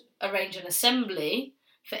should arrange an assembly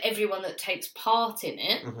for everyone that takes part in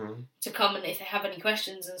it to come, and if they have any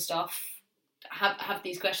questions and stuff, have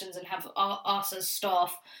these questions and have us as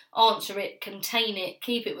staff answer it, contain it,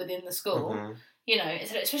 keep it within the school. You know,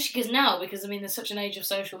 especially because I mean, there's such an age of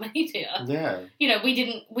social media. Yeah. You know,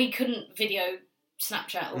 we couldn't video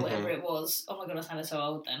Snapchat or whatever it was. Oh my god, I sounded so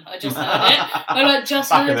old then. I just heard it. I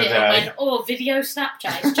just heard it and went, oh, video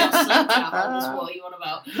Snapchat. It's just Snapchat. That's what you want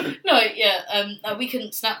about. No, yeah. We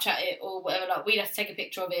couldn't Snapchat it or whatever. Like, we'd have to take a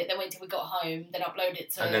picture of it, then wait till we got home, then upload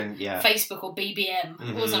it to Facebook or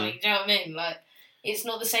BBM or something. Do you know what I mean? Like, it's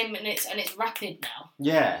not the same, and it's rapid now.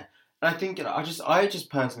 Yeah. And I think I just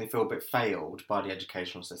personally feel a bit failed by the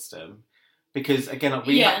educational system because again, like,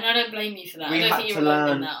 and I don't blame you for that. I don't think you're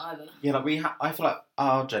alone in that either. Yeah, like I feel like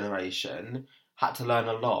our generation had to learn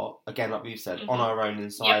a lot again, like we've said, on our own in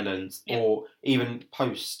silence, or even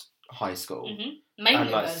post high school Mainly and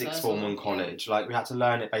like sixth form and college. Like we had to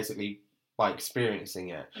learn it basically by experiencing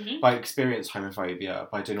it, by experiencing homophobia,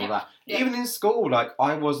 by doing all that. Even in school, like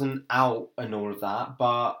I wasn't out and all of that,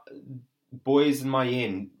 but boys in my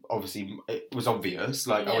inn, obviously it was obvious,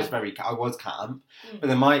 like I was camp, but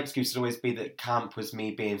then my excuse would always be that camp was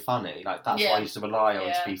me being funny, like that's what I used to rely on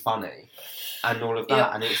to be funny and all of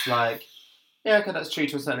that, and it's like, okay, that's true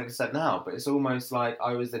to a certain extent now, but it's almost like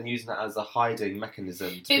I was then using that as a hiding mechanism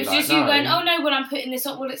to be like, you going, oh no, well I'm putting this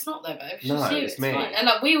on, well it's not though, babe, it's just you, it's me. Fine. And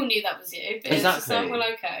like we all knew that was you, but it's just like, well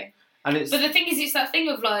okay. And but the thing is, it's that thing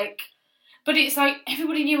of like, but it's like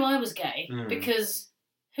everybody knew I was gay because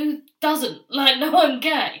who doesn't? Like, no, I'm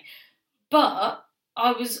gay. But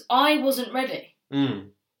I wasn't ready.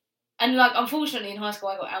 And, like, unfortunately in high school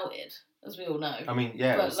I got outed, as we all know. I mean,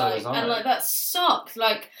 yeah, but, so like, was I. And, like, that sucked.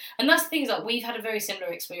 Like, and that's the thing, is, like, we've had a very similar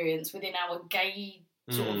experience within our gay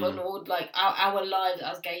sort of annoyed, like, our lives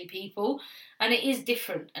as gay people. And it is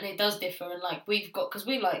different, and it does differ. And, like, we've got, because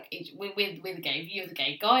we're, like, we're the gay, you're the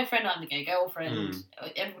gay guy friend, I'm the gay girlfriend,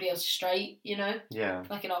 everybody else is straight, you know? Yeah.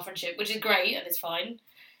 Like, in our friendship, which is great, and it's fine.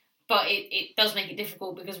 But it does make it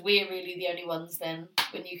difficult because we're really the only ones then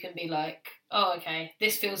when you can be like, oh, okay,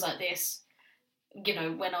 this feels like this, you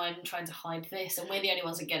know, when I'm trying to hide this, and we're the only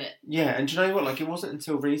ones that get it. Yeah, and do you know what? Like, it wasn't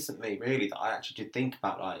until recently, really, that I actually did think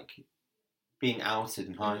about, like, being outed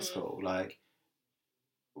in high school. Like,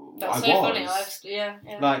 that's so funny. Yeah.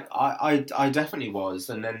 Like, I definitely was.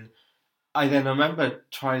 And then I remember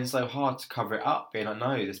trying so hard to cover it up, being like,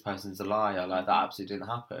 no, this person's a liar. Like, that absolutely didn't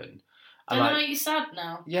happen. And I know you're sad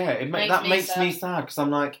now. Yeah, that makes me sad because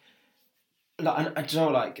I'm like, do you know,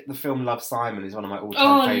 like the film Love, Simon is one of my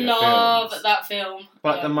all-time favourite films. Oh, love that film.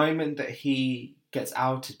 But the moment that he gets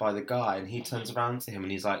outed by the guy and he turns around to him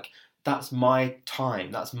and he's like, that's my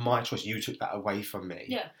time, that's my choice, you took that away from me.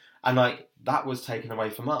 Yeah. And like, that was taken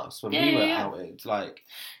away from us when we were outed. Like,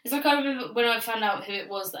 it's like, I remember when I found out who it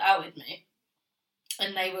was that outed me,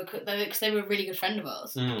 and they were a really good friend of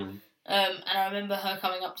ours. And I remember her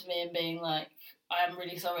coming up to me and being like, I am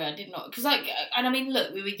really sorry, I did not... Because, like, and I mean,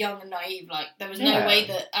 look, we were young and naive, like, there was no way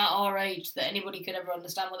that at our age that anybody could ever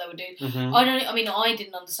understand what they were doing. I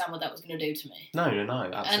didn't understand what that was going to do to me. No,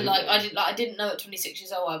 absolutely. And, like, I didn't know at 26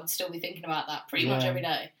 years old I would still be thinking about that pretty much every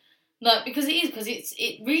day. Like, because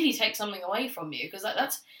it really takes something away from you, because, like,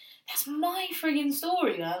 that's my friggin'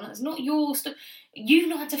 story, man. That's not your story. You've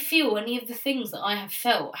not had to feel any of the things that I have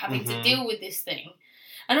felt, having to deal with this thing.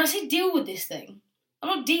 And I say deal with this thing. I'm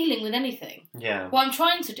not dealing with anything. Yeah. What I'm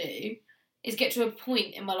trying to do is get to a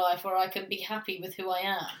point in my life where I can be happy with who I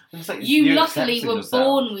am. Like you luckily were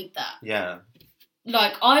born with that. Yeah.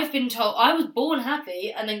 Like, I've been told, I was born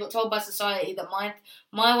happy and then got told by society that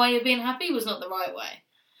my way of being happy was not the right way.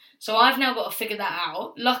 So I've now got to figure that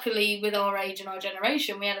out. Luckily, with our age and our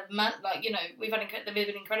generation, we had we've had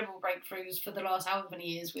incredible breakthroughs for the last however many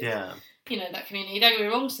years with, you know, that community. Don't get me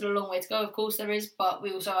wrong, still a long way to go, of course there is, but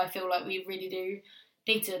we also, I feel like we really do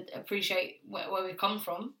need to appreciate where we've come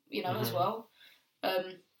from, you know, as well.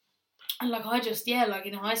 And like I just like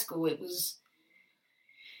in high school it was.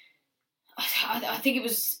 I think it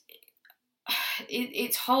was.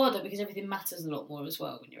 It's harder because everything matters a lot more as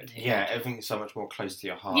well when you're a teenager. Yeah, everything's so much more close to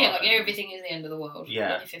your heart. Yeah, like everything is the end of the world.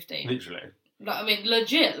 Yeah, when you're 15. Literally. Like I mean,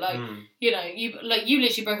 legit. Like you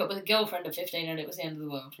literally broke up with a girlfriend at 15 and it was the end of the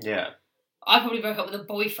world. Yeah. I probably broke up with a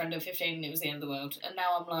boyfriend at 15 and it was the end of the world. And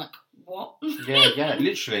now I'm like, what? Yeah,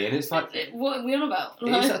 literally. And it's like, what are we on about?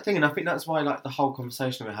 It's that thing, and I think that's why like the whole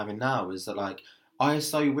conversation we're having now is that like I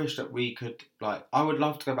so wish that we could like I would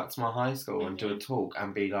love to go back to my high school and do a talk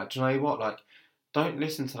and be like, do you know what, like. Don't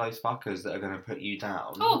listen to those fuckers that are going to put you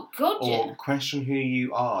down. Oh, God, or question who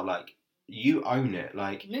you are. Like, you own it.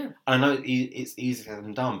 Like, I know it's easier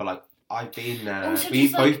than done, but, like, I've been there. Also,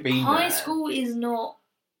 we've both been high there. School is not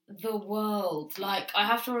the world. Like, I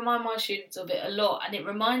have to remind my students of it a lot, and it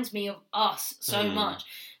reminds me of us so much.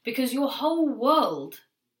 Because your whole world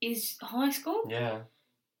is high school. Yeah.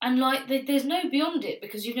 And, like, there's no beyond it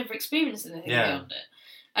because you've never experienced anything beyond it.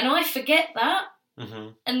 And I forget that. Mm-hmm.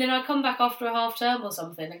 And then I come back after a half term or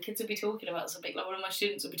something and kids will be talking about something, like one of my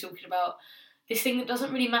students will be talking about this thing that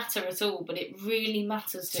doesn't really matter at all, but it really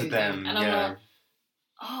matters to them. And I'm like,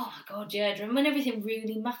 oh my God, yeah, do you remember when everything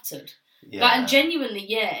really mattered? Yeah. Like, and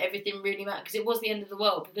genuinely, everything really mattered because it was the end of the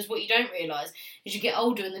world. Because what you don't realise is you get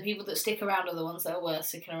older and the people that stick around are the ones that are worth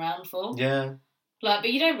sticking around for. Yeah. Like,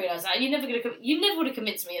 but you don't realise that. You never would have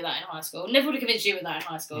convinced me of that in high school. Never would have convinced you of that in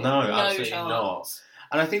high school. No, absolutely chance. not.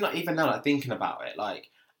 And I think, like, even now, like, thinking about it, like,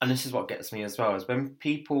 and this is what gets me as well, is when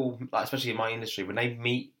people, like, especially in my industry, when they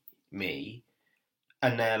meet me,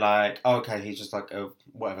 and they're like, oh, okay, he's just, like, a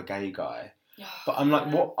whatever gay guy. But I'm like,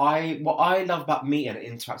 what I love about meeting and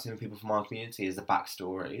interacting with people from our community is the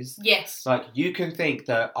backstories. Yes. Like, you can think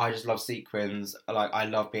that I just love sequins, like, I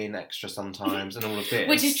love being extra sometimes, and all of this.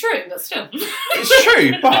 Which is true, but still. It's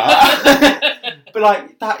true, but... But,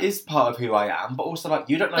 like, that is part of who I am. But also, like,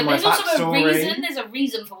 you don't know my backstory. There's a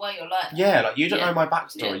reason for why you're like that. Yeah, like, you don't know my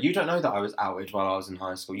backstory. Yeah. You don't know that I was outed while I was in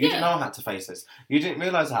high school. You didn't know I had to face this. You didn't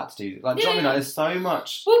realise I had to do... Like, do you know what I mean? Like, there's so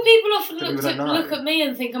much... Well, people often look at me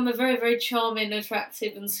and think I'm a very, very charming,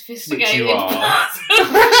 attractive and sophisticated... Which you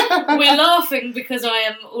are. We're laughing because I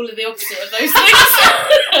am all of the opposite of those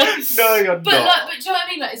things. No, you're but, not. Like, but do you know what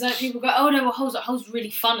I mean? Like, it's like people go, oh, no, well, Hole's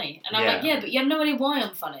really funny. And I'm like, yeah, but you have no idea why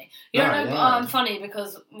I'm funny. You don't know I'm funny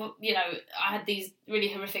because, you know, I had these really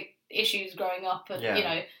horrific issues growing up and, you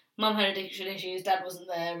know, mum had addiction issues, dad wasn't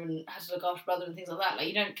there and had to look after brother and things like that. Like,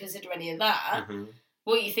 you don't consider any of that. Mm-hmm.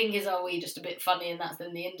 What you think is, oh, well, you're just a bit funny and that's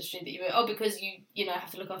then the industry that you're in. Oh, because you know,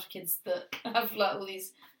 have to look after kids that have, like, all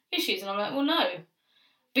these issues. And I'm like, well, no.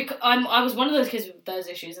 Because I was one of those kids with those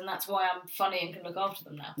issues and that's why I'm funny and can look after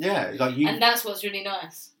them now. Yeah, like you... And that's what's really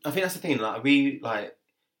nice. I think that's the thing, like,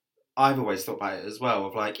 I've always thought about it as well,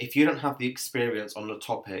 of like, if you don't have the experience on the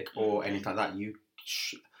topic or anything like that,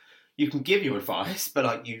 you can give your advice, but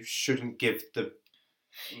like, you shouldn't give the...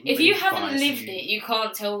 If you haven't lived it, you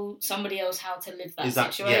can't tell somebody else how to live that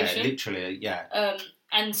situation. Yeah, literally, yeah.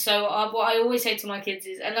 And so what I always say to my kids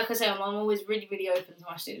is, and like I say, I'm always really, really open to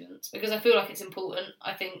my students because I feel like it's important.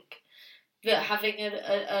 I think that having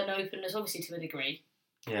an openness, obviously to a degree,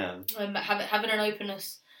 having an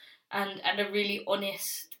openness and a really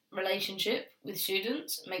honest relationship with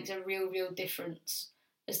students makes a real difference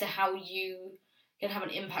as to how you can have an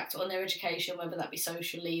impact on their education, whether that be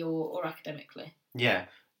socially or academically. Yeah,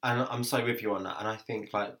 and I'm so with you on that. And I think,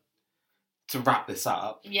 like, to wrap this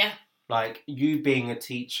up, like, you being a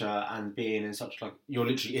teacher and being in such, like, you're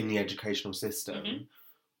literally in the educational system,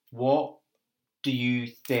 what do you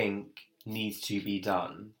think needs to be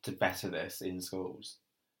done to better this in schools?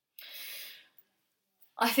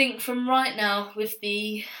 I think from right now, with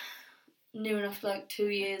the near enough like 2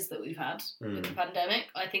 years that we've had with the pandemic,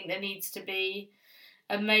 I think there needs to be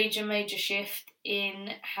a major shift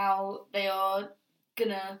in how they are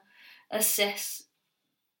gonna assess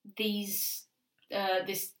these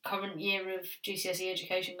this current year of GCSE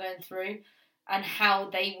education going through, and how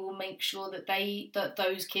they will make sure that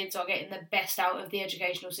those kids are getting the best out of the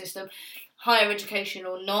educational system, higher education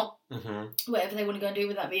or not, whatever they want to go and do,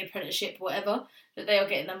 whether that be apprenticeship, whatever, that they are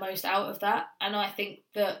getting the most out of that. And I think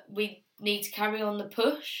that we need to carry on the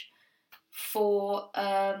push for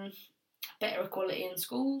better equality in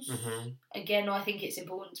schools. Again, I think it's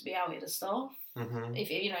important to be outed as staff,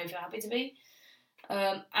 if you're happy to be.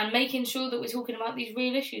 And making sure that we're talking about these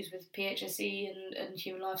real issues with PHSE and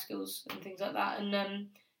human life skills and things like that. And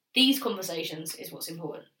these conversations is what's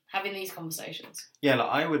important. Having these conversations. Yeah, like,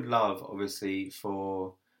 I would love, obviously,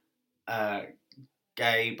 for gay,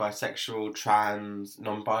 bisexual, trans,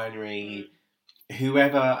 non-binary,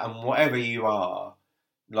 whoever and whatever you are,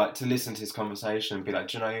 like to listen to this conversation and be like,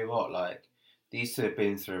 do you know what? Like, these two have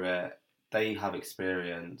been through it. They have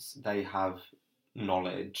experience. They have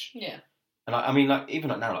knowledge. Yeah. And I mean, like, even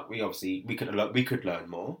like now, like we could learn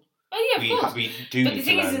more. Oh yeah, of course. We do but need the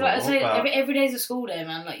thing to learn is, more. like I say, But every day is a school day,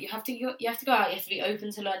 man. Like you have to go out. You have to go out. You have to be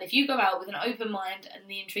open to learn. If you go out with an open mind and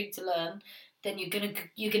the intrigue to learn, then you're gonna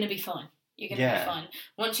be fine. You're gonna be fine.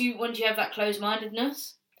 Once you have that closed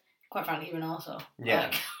mindedness, quite frankly, you're an arsehole. Yeah.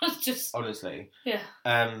 Like, just honestly. Yeah.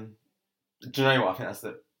 Do you know what? I think that's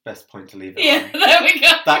the best point to leave it Yeah, on. there we go.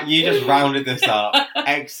 That you just rounded this up.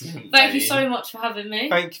 Excellent. Thank you so much for having me.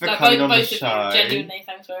 Thank you for coming on the show. Of you, genuinely,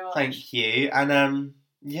 thanks very much. Thank you. And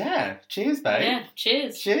yeah, cheers, babe. Yeah,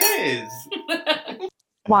 cheers. Cheers.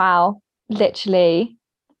 Wow, literally,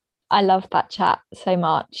 I love that chat so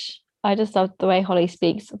much. I just love the way Holly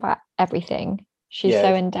speaks about everything. She's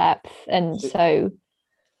so in depth and so,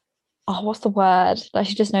 what's the word? Like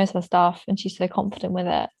she just knows her stuff and she's so confident with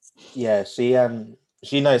it. Yeah,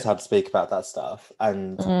 she knows how to speak about that stuff,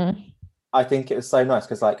 and I think it was so nice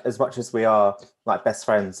because, like, as much as we are like best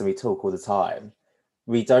friends and we talk all the time,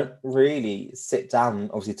 we don't really sit down and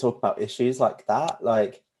obviously talk about issues like that.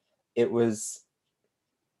 Like, it was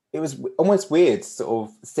almost weird to sort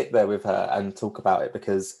of sit there with her and talk about it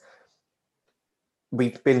because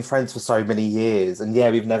we've been friends for so many years, and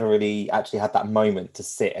we've never really actually had that moment to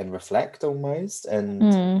sit and reflect almost.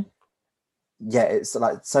 And it's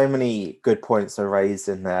like so many good points are raised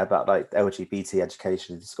in there about like LGBT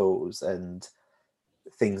education in schools and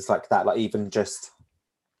things like that. Like even just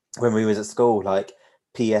when we was at school, like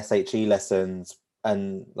PSHE lessons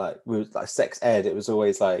and like we was like sex ed, it was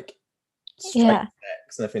always like straight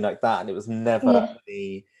sex and everything like that, and it was never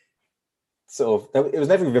the sort of, it was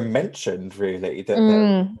never even mentioned really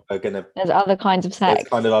that there's other kinds of sex. There's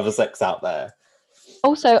kind of other sex out there.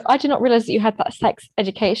 Also, I did not realise that you had that sex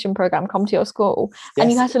education program come to your school,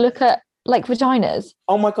 and you had to look at like vaginas.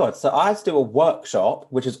 Oh my god! So I had to do a workshop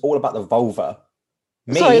which is all about the vulva.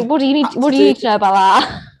 Sorry, what do you need to know about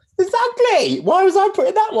that? Exactly. Why was I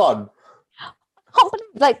putting that one?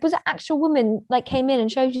 Like, was it actual women like came in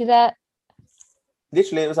and showed you that?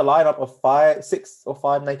 Literally, it was a lineup of 6 or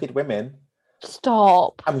 5 naked women.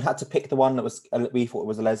 Stop. And we had to pick the one that we thought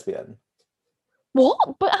was a lesbian. What?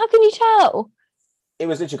 But how can you tell? It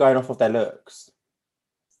was literally going off of their looks.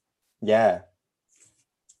 Yeah.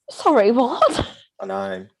 Sorry, what? I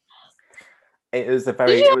know. It was a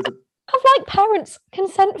very. Have like parents'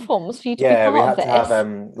 consent forms for you to be part of this? Yeah, we had to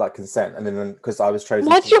have like consent, and then because I was chosen.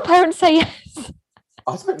 Why did your parents say yes?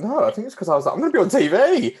 I don't know. I think it's because I was like, I'm going to be on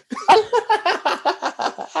TV.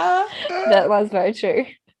 That was very true.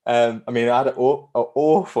 I mean, I had an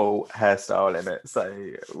awful hairstyle in it,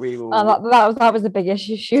 so we will. That was the biggest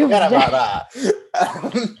issue. Forget about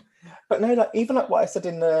that. But no, like even like what I said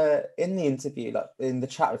in the interview, like in the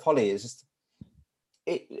chat with Holly, is just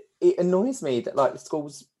it annoys me that like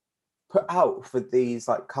schools put out for these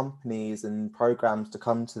like companies and programs to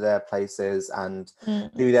come to their places and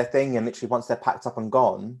do their thing, and literally once they're packed up and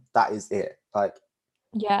gone, that is it. Like,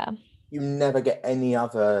 you never get any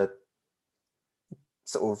other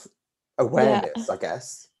sort of awareness, I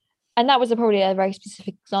guess. And that was probably a very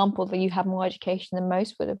specific example that you had more education than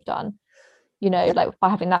most would have done, you know, like by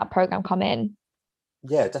having that program come in.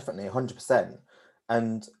 Yeah, definitely, 100%.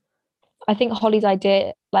 And I think Holly's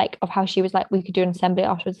idea, like, of how she was like, we could do an assembly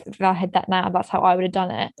afterwards, if I had that now, that's how I would have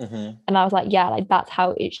done it. And I was like, yeah, like that's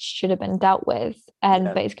how it should have been dealt with.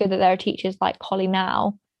 But it's good that there are teachers like Holly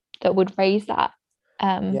now that would raise that.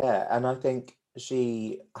 And I think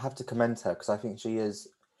I have to commend her because I think she is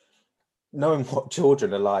knowing what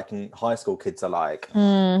children are like and high school kids are like.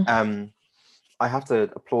 I have to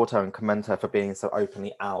applaud her and commend her for being so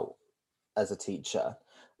openly out as a teacher.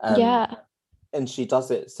 And she does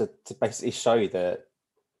it to basically show that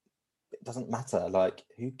it doesn't matter, like,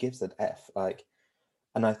 who gives an F? Like,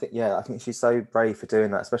 and I think she's so brave for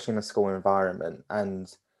doing that, especially in a school environment. And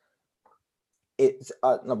it's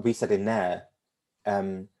like we said in there,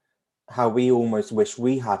 how we almost wish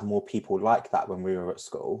we had more people like that when we were at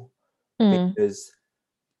school, because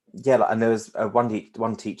and there was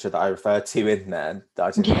one teacher that I referred to in there that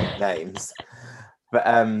I didn't name names, but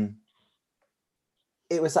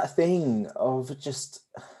it was that thing of just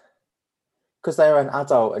because they were an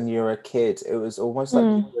adult and you're a kid, it was almost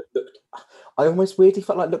like I almost weirdly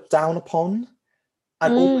felt like looked down upon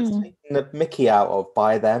and almost taken the mickey out of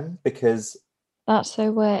by them, because that's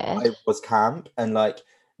so weird. I was camp and like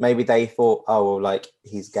maybe they thought, oh well, like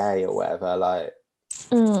he's gay or whatever, like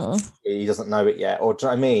he doesn't know it yet, or do you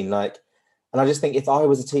know what I mean? Like, and I just think if I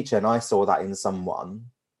was a teacher and I saw that in someone,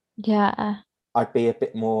 I'd be a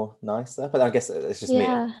bit more nicer. But I guess it's just me,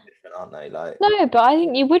 different, aren't they? Like, no, but I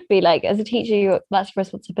think you would be like, as a teacher, that's your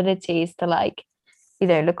responsibilities to like, you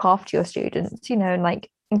know, look after your students, you know, and like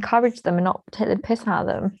encourage them and not take the piss out of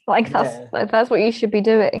them. Like that's what you should be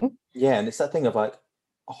doing. Yeah, and it's that thing of like,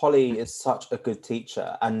 Holly is such a good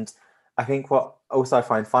teacher, and I think what also I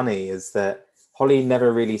find funny is that Holly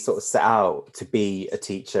never really sort of set out to be a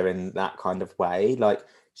teacher in that kind of way. Like,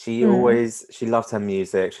 she loves her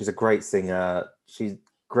music. She's a great singer. She's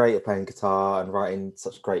great at playing guitar and writing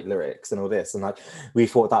such great lyrics and all this. And like, we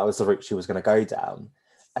thought that was the route she was going to go down.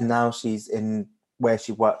 And now she's in what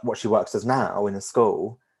she works as now in a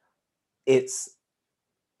school. It's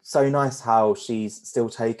so nice how she's still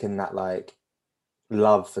taken that like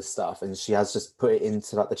love for stuff, and she has just put it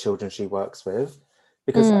into like the children she works with.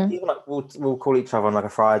 Because like, even like we'll call each other on like a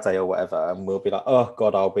Friday or whatever, and we'll be like, oh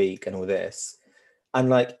God, our week and all this. And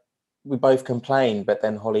like, we both complain, but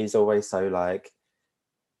then Holly's always so like,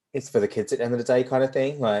 it's for the kids at the end of the day kind of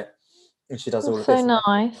thing. Like, and she does all of this. So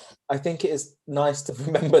nice. I think it is nice to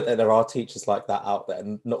remember that there are teachers like that out there,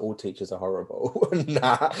 and not all teachers are horrible.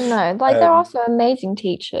 No, like there are some amazing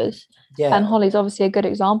teachers. Yeah. And Holly's obviously a good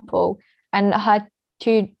example. And her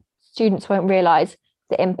two students won't realise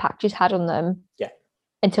the impact she's had on them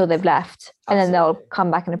until they've left. And then they'll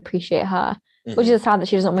come back and appreciate her. Which is sad that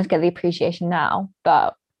she doesn't almost get the appreciation now,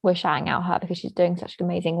 but we're shouting out her because she's doing such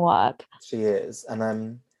amazing work. She is.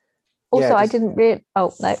 And also, I didn't really.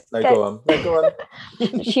 Oh no! Go on.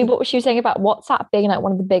 What she was saying about WhatsApp being like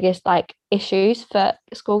one of the biggest like issues for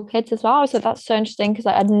school kids as well. So that's so interesting because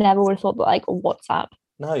like, I'd never would have thought that like WhatsApp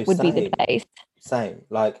would be the case. Same.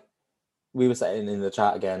 Like, we were saying in the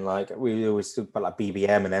chat again, like we always talk about like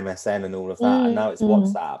BBM and MSN and all of that, and now it's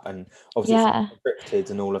WhatsApp, and obviously it's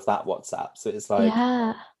encrypted and all of that WhatsApp. So it's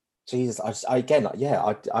like, Jesus, I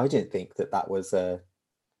didn't think that was a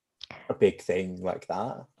big thing like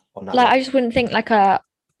that. On that like level. I just wouldn't think like a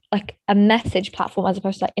message platform as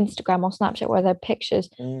opposed to like Instagram or Snapchat where there are pictures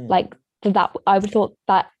like that. I would have thought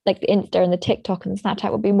that like the Insta and the TikTok and the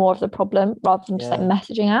Snapchat would be more of the problem rather than just like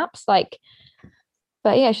messaging apps. Like,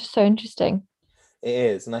 but yeah, it's just so interesting. It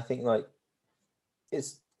is, and I think like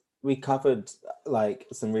we covered like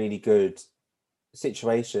some really good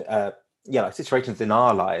situations in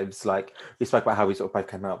our lives. Like, we spoke about how we sort of both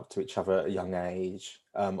came out to each other at a young age,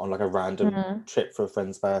 on like a random trip for a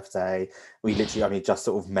friend's birthday. We literally only just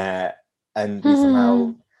sort of met, and we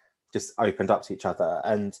somehow just opened up to each other.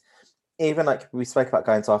 And even like we spoke about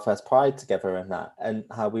going to our first Pride together and that, and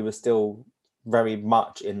how we were still very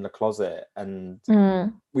much in the closet, and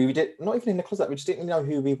we did not even in the closet, we just didn't know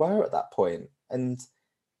who we were at that point. And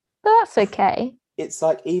but that's okay. It's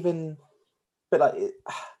like even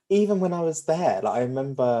when I was there, like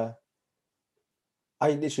I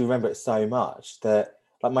literally remember it so much that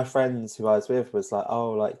like my friends who I was with was like,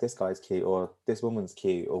 oh, like this guy's cute or this woman's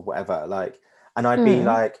cute or whatever, like, and I'd be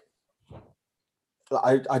like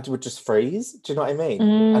I would just freeze. Do you know what I mean?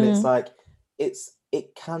 And it's like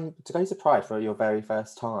it can, to go to Pride for your very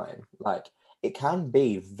first time, like it can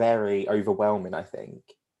be very overwhelming, I think.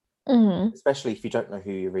 Especially if you don't know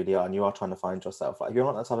who you really are and you are trying to find yourself. Like, if you're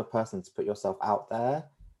not that type of person to put yourself out there,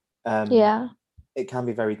 it can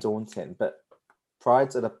be very daunting. But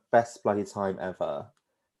Prides are the best bloody time ever.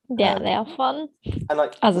 Yeah, they are fun. And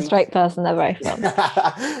like, as a straight person, they're very fun.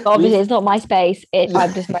 But obviously, it's not my space.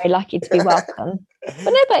 I'm just very lucky to be welcome.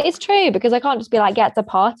 But no, but it's true, because I can't just be like, it's a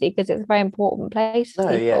party, because it's a very important place.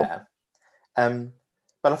 No, yeah.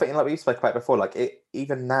 But I think, like we spoke about before, like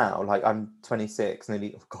even now, like I'm 26,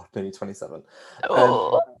 nearly 27.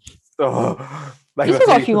 Oh. You still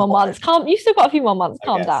got a few more months. You still got a few more months.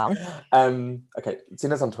 Calm down. Okay, as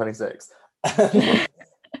soon as I'm 26,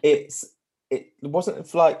 it wasn't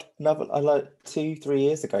for like another like 2-3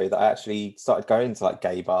 years ago that I actually started going to like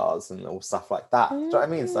gay bars and all stuff like that. Do you know what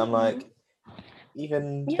I mean? So I'm like,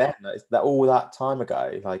 even then, that all that time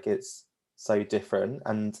ago, like it's so different.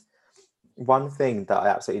 And one thing that I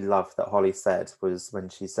absolutely loved that Holly said was when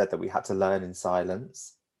she said that we had to learn in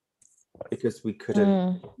silence, because we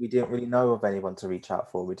didn't really know of anyone to reach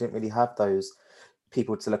out for. We didn't really have those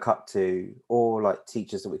people to look up to, or like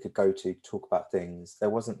teachers that we could go to talk about things. There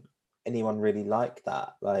wasn't anyone really like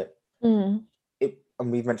that. Like it,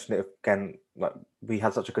 and we've mentioned it again, like we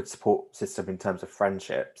had such a good support system in terms of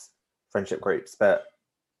friendship groups, but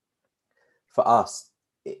for us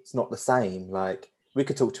it's not the same. Like, we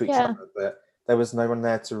could talk to each other, but there was no one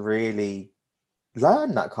there to really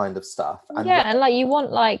learn that kind of stuff. And and like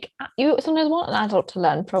you sometimes want an adult to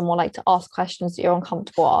learn from, or like to ask questions that you're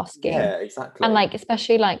uncomfortable asking. Yeah, exactly. And like,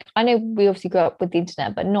 especially like, I know we obviously grew up with the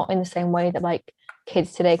internet, but not in the same way that like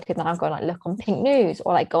kids today could now go and like look on Pink News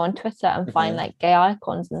or like go on Twitter and find like gay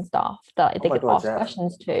icons and stuff that they could ask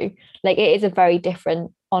questions to. Like it is a very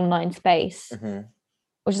different online space,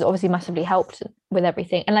 which has obviously massively helped with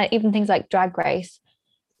everything. And like even things like Drag Race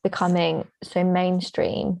becoming so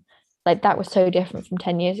mainstream, like that was so different from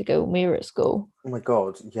 10 years ago when we were at school. Oh my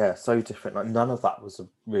god, yeah, so different. Like none of that was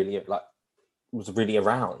really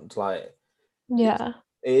around. Like it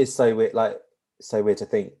is so weird, like so weird to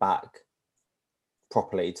think back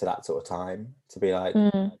properly to that sort of time, to be like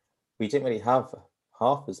we didn't really have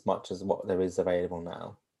half as much as what there is available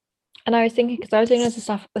now. And I was thinking, because I was doing loads of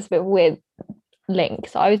stuff that's a bit weird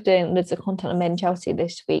links. I was doing loads of content on Made in Chelsea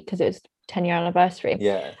this week because it was 10-year anniversary.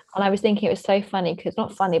 Yeah. And I was thinking it was so funny, because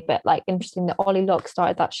not funny but like interesting, that Ollie Locke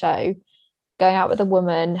started that show going out with a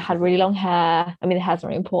woman, had really long hair. I mean, the hair's not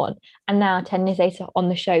really important. And now 10 years later on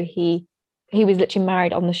the show, he was literally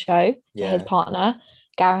married on the show to his partner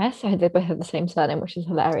Gareth. So they both have the same surname, which is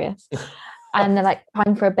hilarious. And they're like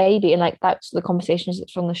trying for a baby, and like that's the conversations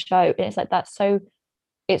from the show. And it's like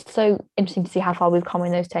it's so interesting to see how far we've come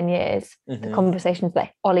in those 10 years. The conversations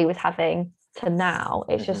that Ollie was having to now,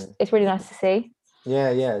 it's just it's really nice to see.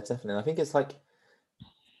 Yeah, definitely. I think it's like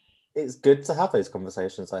it's good to have those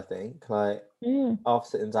conversations. I think like after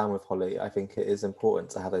sitting down with Holly, I think it is important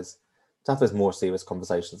to have those more serious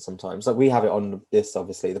conversations sometimes. Like we have it on this,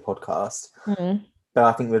 obviously, the podcast. But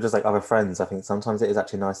I think we're just like other friends. I think sometimes it is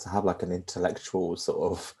actually nice to have like an intellectual sort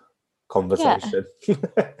of conversation.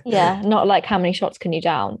 Yeah, not like how many shots can you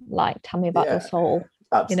down? Like tell me about your soul.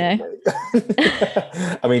 Absolutely. You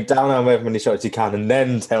know. I mean, down how many shots you can, and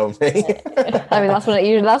then tell me. I mean, that's when it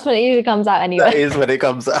usually comes out anyway. That is when it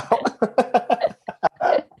comes out.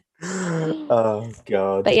 Oh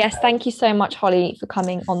god. But yes, thank you so much, Holly, for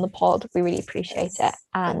coming on the pod. We really appreciate it.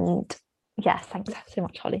 And yes, thanks so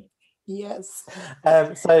much, Holly. Yes.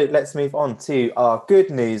 So let's move on to our good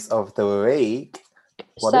news of the week.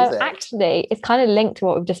 What is it? Actually, it's kind of linked to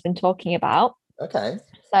what we've just been talking about. Okay.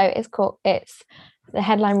 So the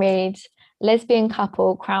headline reads, lesbian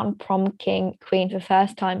couple crowned prom king queen for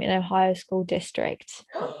first time in Ohio school district.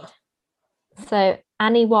 So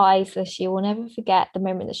Annie Wise says she will never forget the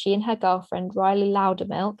moment that she and her girlfriend Riley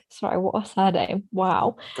Loudermilk, sorry, what was her name?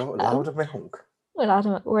 Wow. Loudermilk.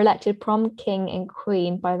 Were elected prom king and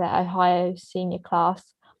queen by their Ohio senior class.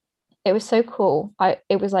 It was so cool.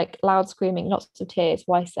 It was like loud screaming, lots of tears.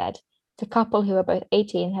 Wise said, the couple, who are both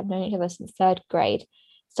 18, have known each other since third grade,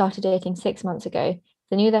 started dating 6 months ago.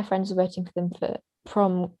 They knew their friends were voting for them for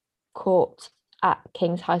prom court at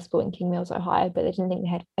King's High School in King Mills, Ohio, but they didn't think they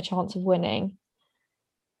had a chance of winning.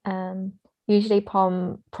 Usually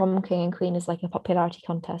prom king and queen is like a popularity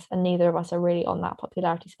contest, and neither of us are really on that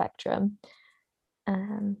popularity spectrum.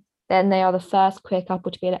 Then they are the first queer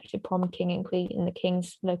couple to be elected prom king and queen in the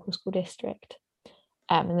King's local school district.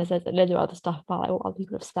 And there's a load of other stuff about like what other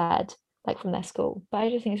people have said, like from their school. But I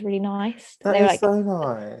just think it's really nice. That is so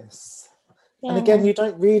nice. Yeah. And again, you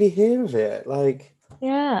don't really hear of it. Like,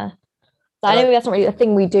 yeah. I know that's not really a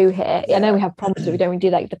thing we do here. Yeah. I know we have proms, but we don't really do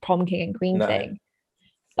like the prom king and queen thing.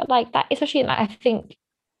 But like that, especially like, I think,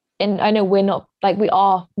 and I know we're not like, we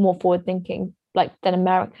are more forward thinking like than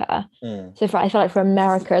America. So I feel like for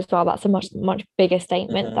America as well, that's a much bigger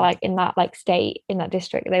statement. That, like in that like state, in that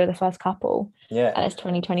district, they were the first couple. Yeah. And it's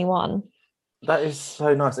 2021. That is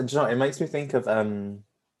so nice. And do you know, it makes me think of I don't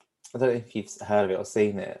know if you've heard of it or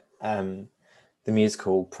seen it. The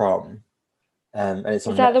musical Prom. And it's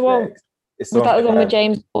on Netflix. The one? Is that the one with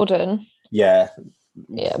James Corden? Yeah.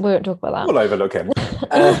 Yeah, we won't talk about that. We'll overlook him.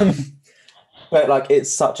 But like,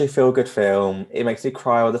 it's such a feel-good film. It makes me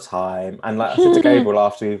cry all the time. And like I said to Gabriel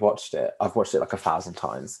after we've watched it, I've watched it like 1,000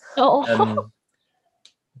 times. Oh. I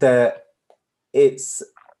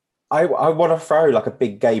want to throw like a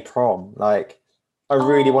big gay prom. Like, I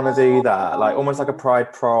really want to do that. Like almost like a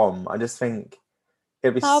pride prom. I just think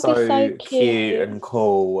it'd be so cute and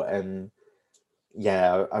cool. And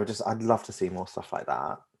yeah, I'd love to see more stuff like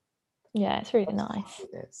that. Yeah, it's really nice.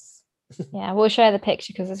 Yes. Yeah, we'll share the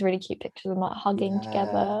picture because there's really cute pictures of them like hugging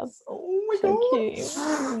together. Oh my god, cute.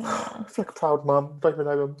 I feel like a proud mum. Don't even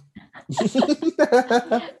know them.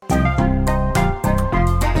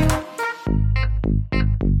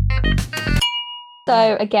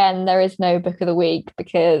 So again, there is no book of the week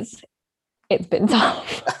because it's been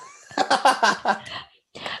tough.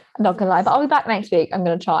 I'm not gonna lie, but I'll be back next week. I'm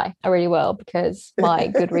gonna try. I really will, because my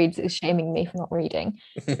Goodreads is shaming me for not reading.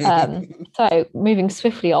 So moving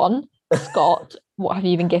swiftly on, Scott, what have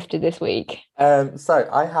you been gifted this week? So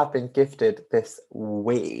I have been gifted this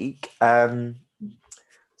week. So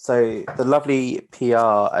the lovely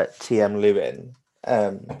PR at TM Lewin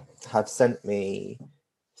have sent me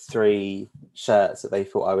 3 shirts that they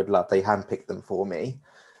thought I would love. They handpicked them for me.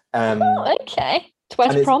 Okay. To wear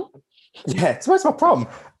to prom? Yeah, to wear to my prom.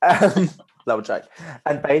 Little joke.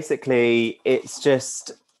 And basically, it's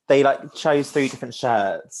just they like chose 3 different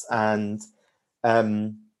shirts, and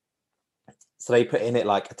so they put in it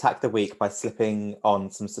like attack the week by slipping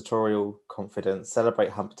on some sartorial confidence,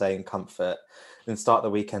 celebrate hump day in comfort, and start the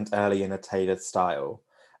weekend early in a tailored style.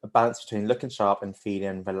 A balance between looking sharp and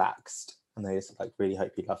feeling relaxed. And they just like really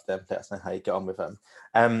hope you love them. Let us know how you get on with them.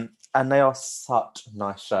 And they are such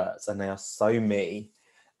nice shirts, and they are so me.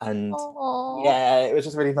 And yeah, it was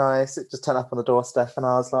just really nice. It just turned up on the doorstep, and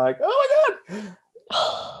I was like, oh my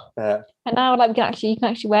god. And now like you can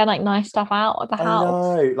actually wear like nice stuff out of the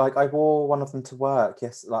house. I know. Like I wore one of them to work,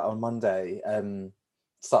 like on Monday.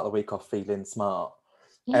 Start the week off feeling smart.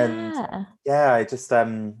 Yeah. And yeah, I just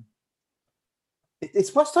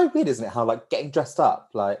it's so weird, isn't it? How like getting dressed up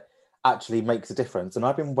like actually makes a difference. And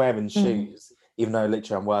I've been wearing shoes, even though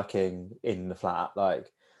literally I'm working in the flat, like,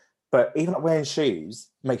 but even like wearing shoes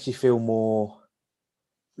makes you feel more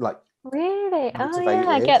like really motivated. Oh yeah,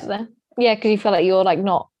 I get that. Yeah, because you feel like you're like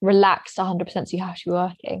not relaxed 100%, so you have to be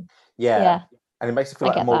working. Yeah. And it makes you feel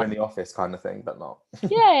like more in the office kind of thing, but not.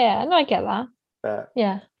 yeah, no, I get that. But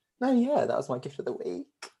yeah. No, yeah, that was my gift of the week.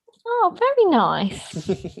 Oh, very nice.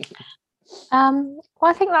 Well,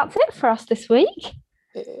 I think that's it for us this week.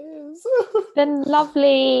 It is. Been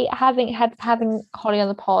lovely having Holly on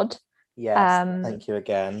the pod. Yes, thank you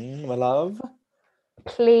again, my love.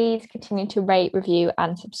 Please continue to rate, review,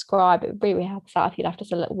 and subscribe. It would really help us out if you'd left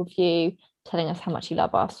us a little review telling us how much you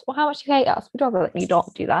love us or how much you hate us. We'd rather that you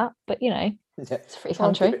don't do that, but you know, it's a free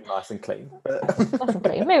country. Keep it nice and clean. But... nice and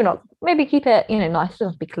clean. Maybe not. Maybe keep it, you know, nice. It doesn't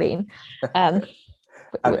have to be clean. And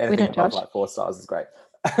we don't judge. Like 4 stars is great.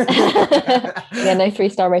 Yeah, no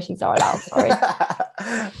 3-star ratings are allowed. Sorry.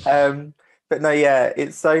 But no, yeah,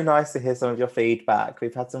 it's so nice to hear some of your feedback.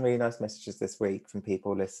 We've had some really nice messages this week from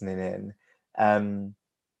people listening in. And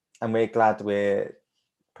we're glad we're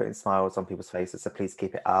putting smiles on people's faces, so please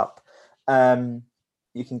keep it up. You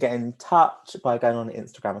can get in touch by going on the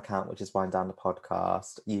Instagram account, which is Wind Down the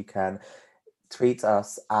Podcast. You can tweet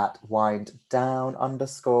us at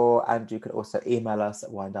winddown_, and you can also email us at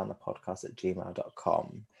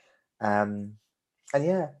winddownthepodcast@gmail.com. And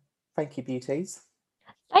yeah, thank you, beauties.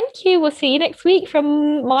 Thank you. We'll see you next week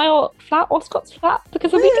from my flat or Scott's flat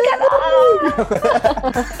because we'll be together.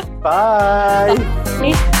 Bye.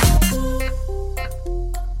 Bye.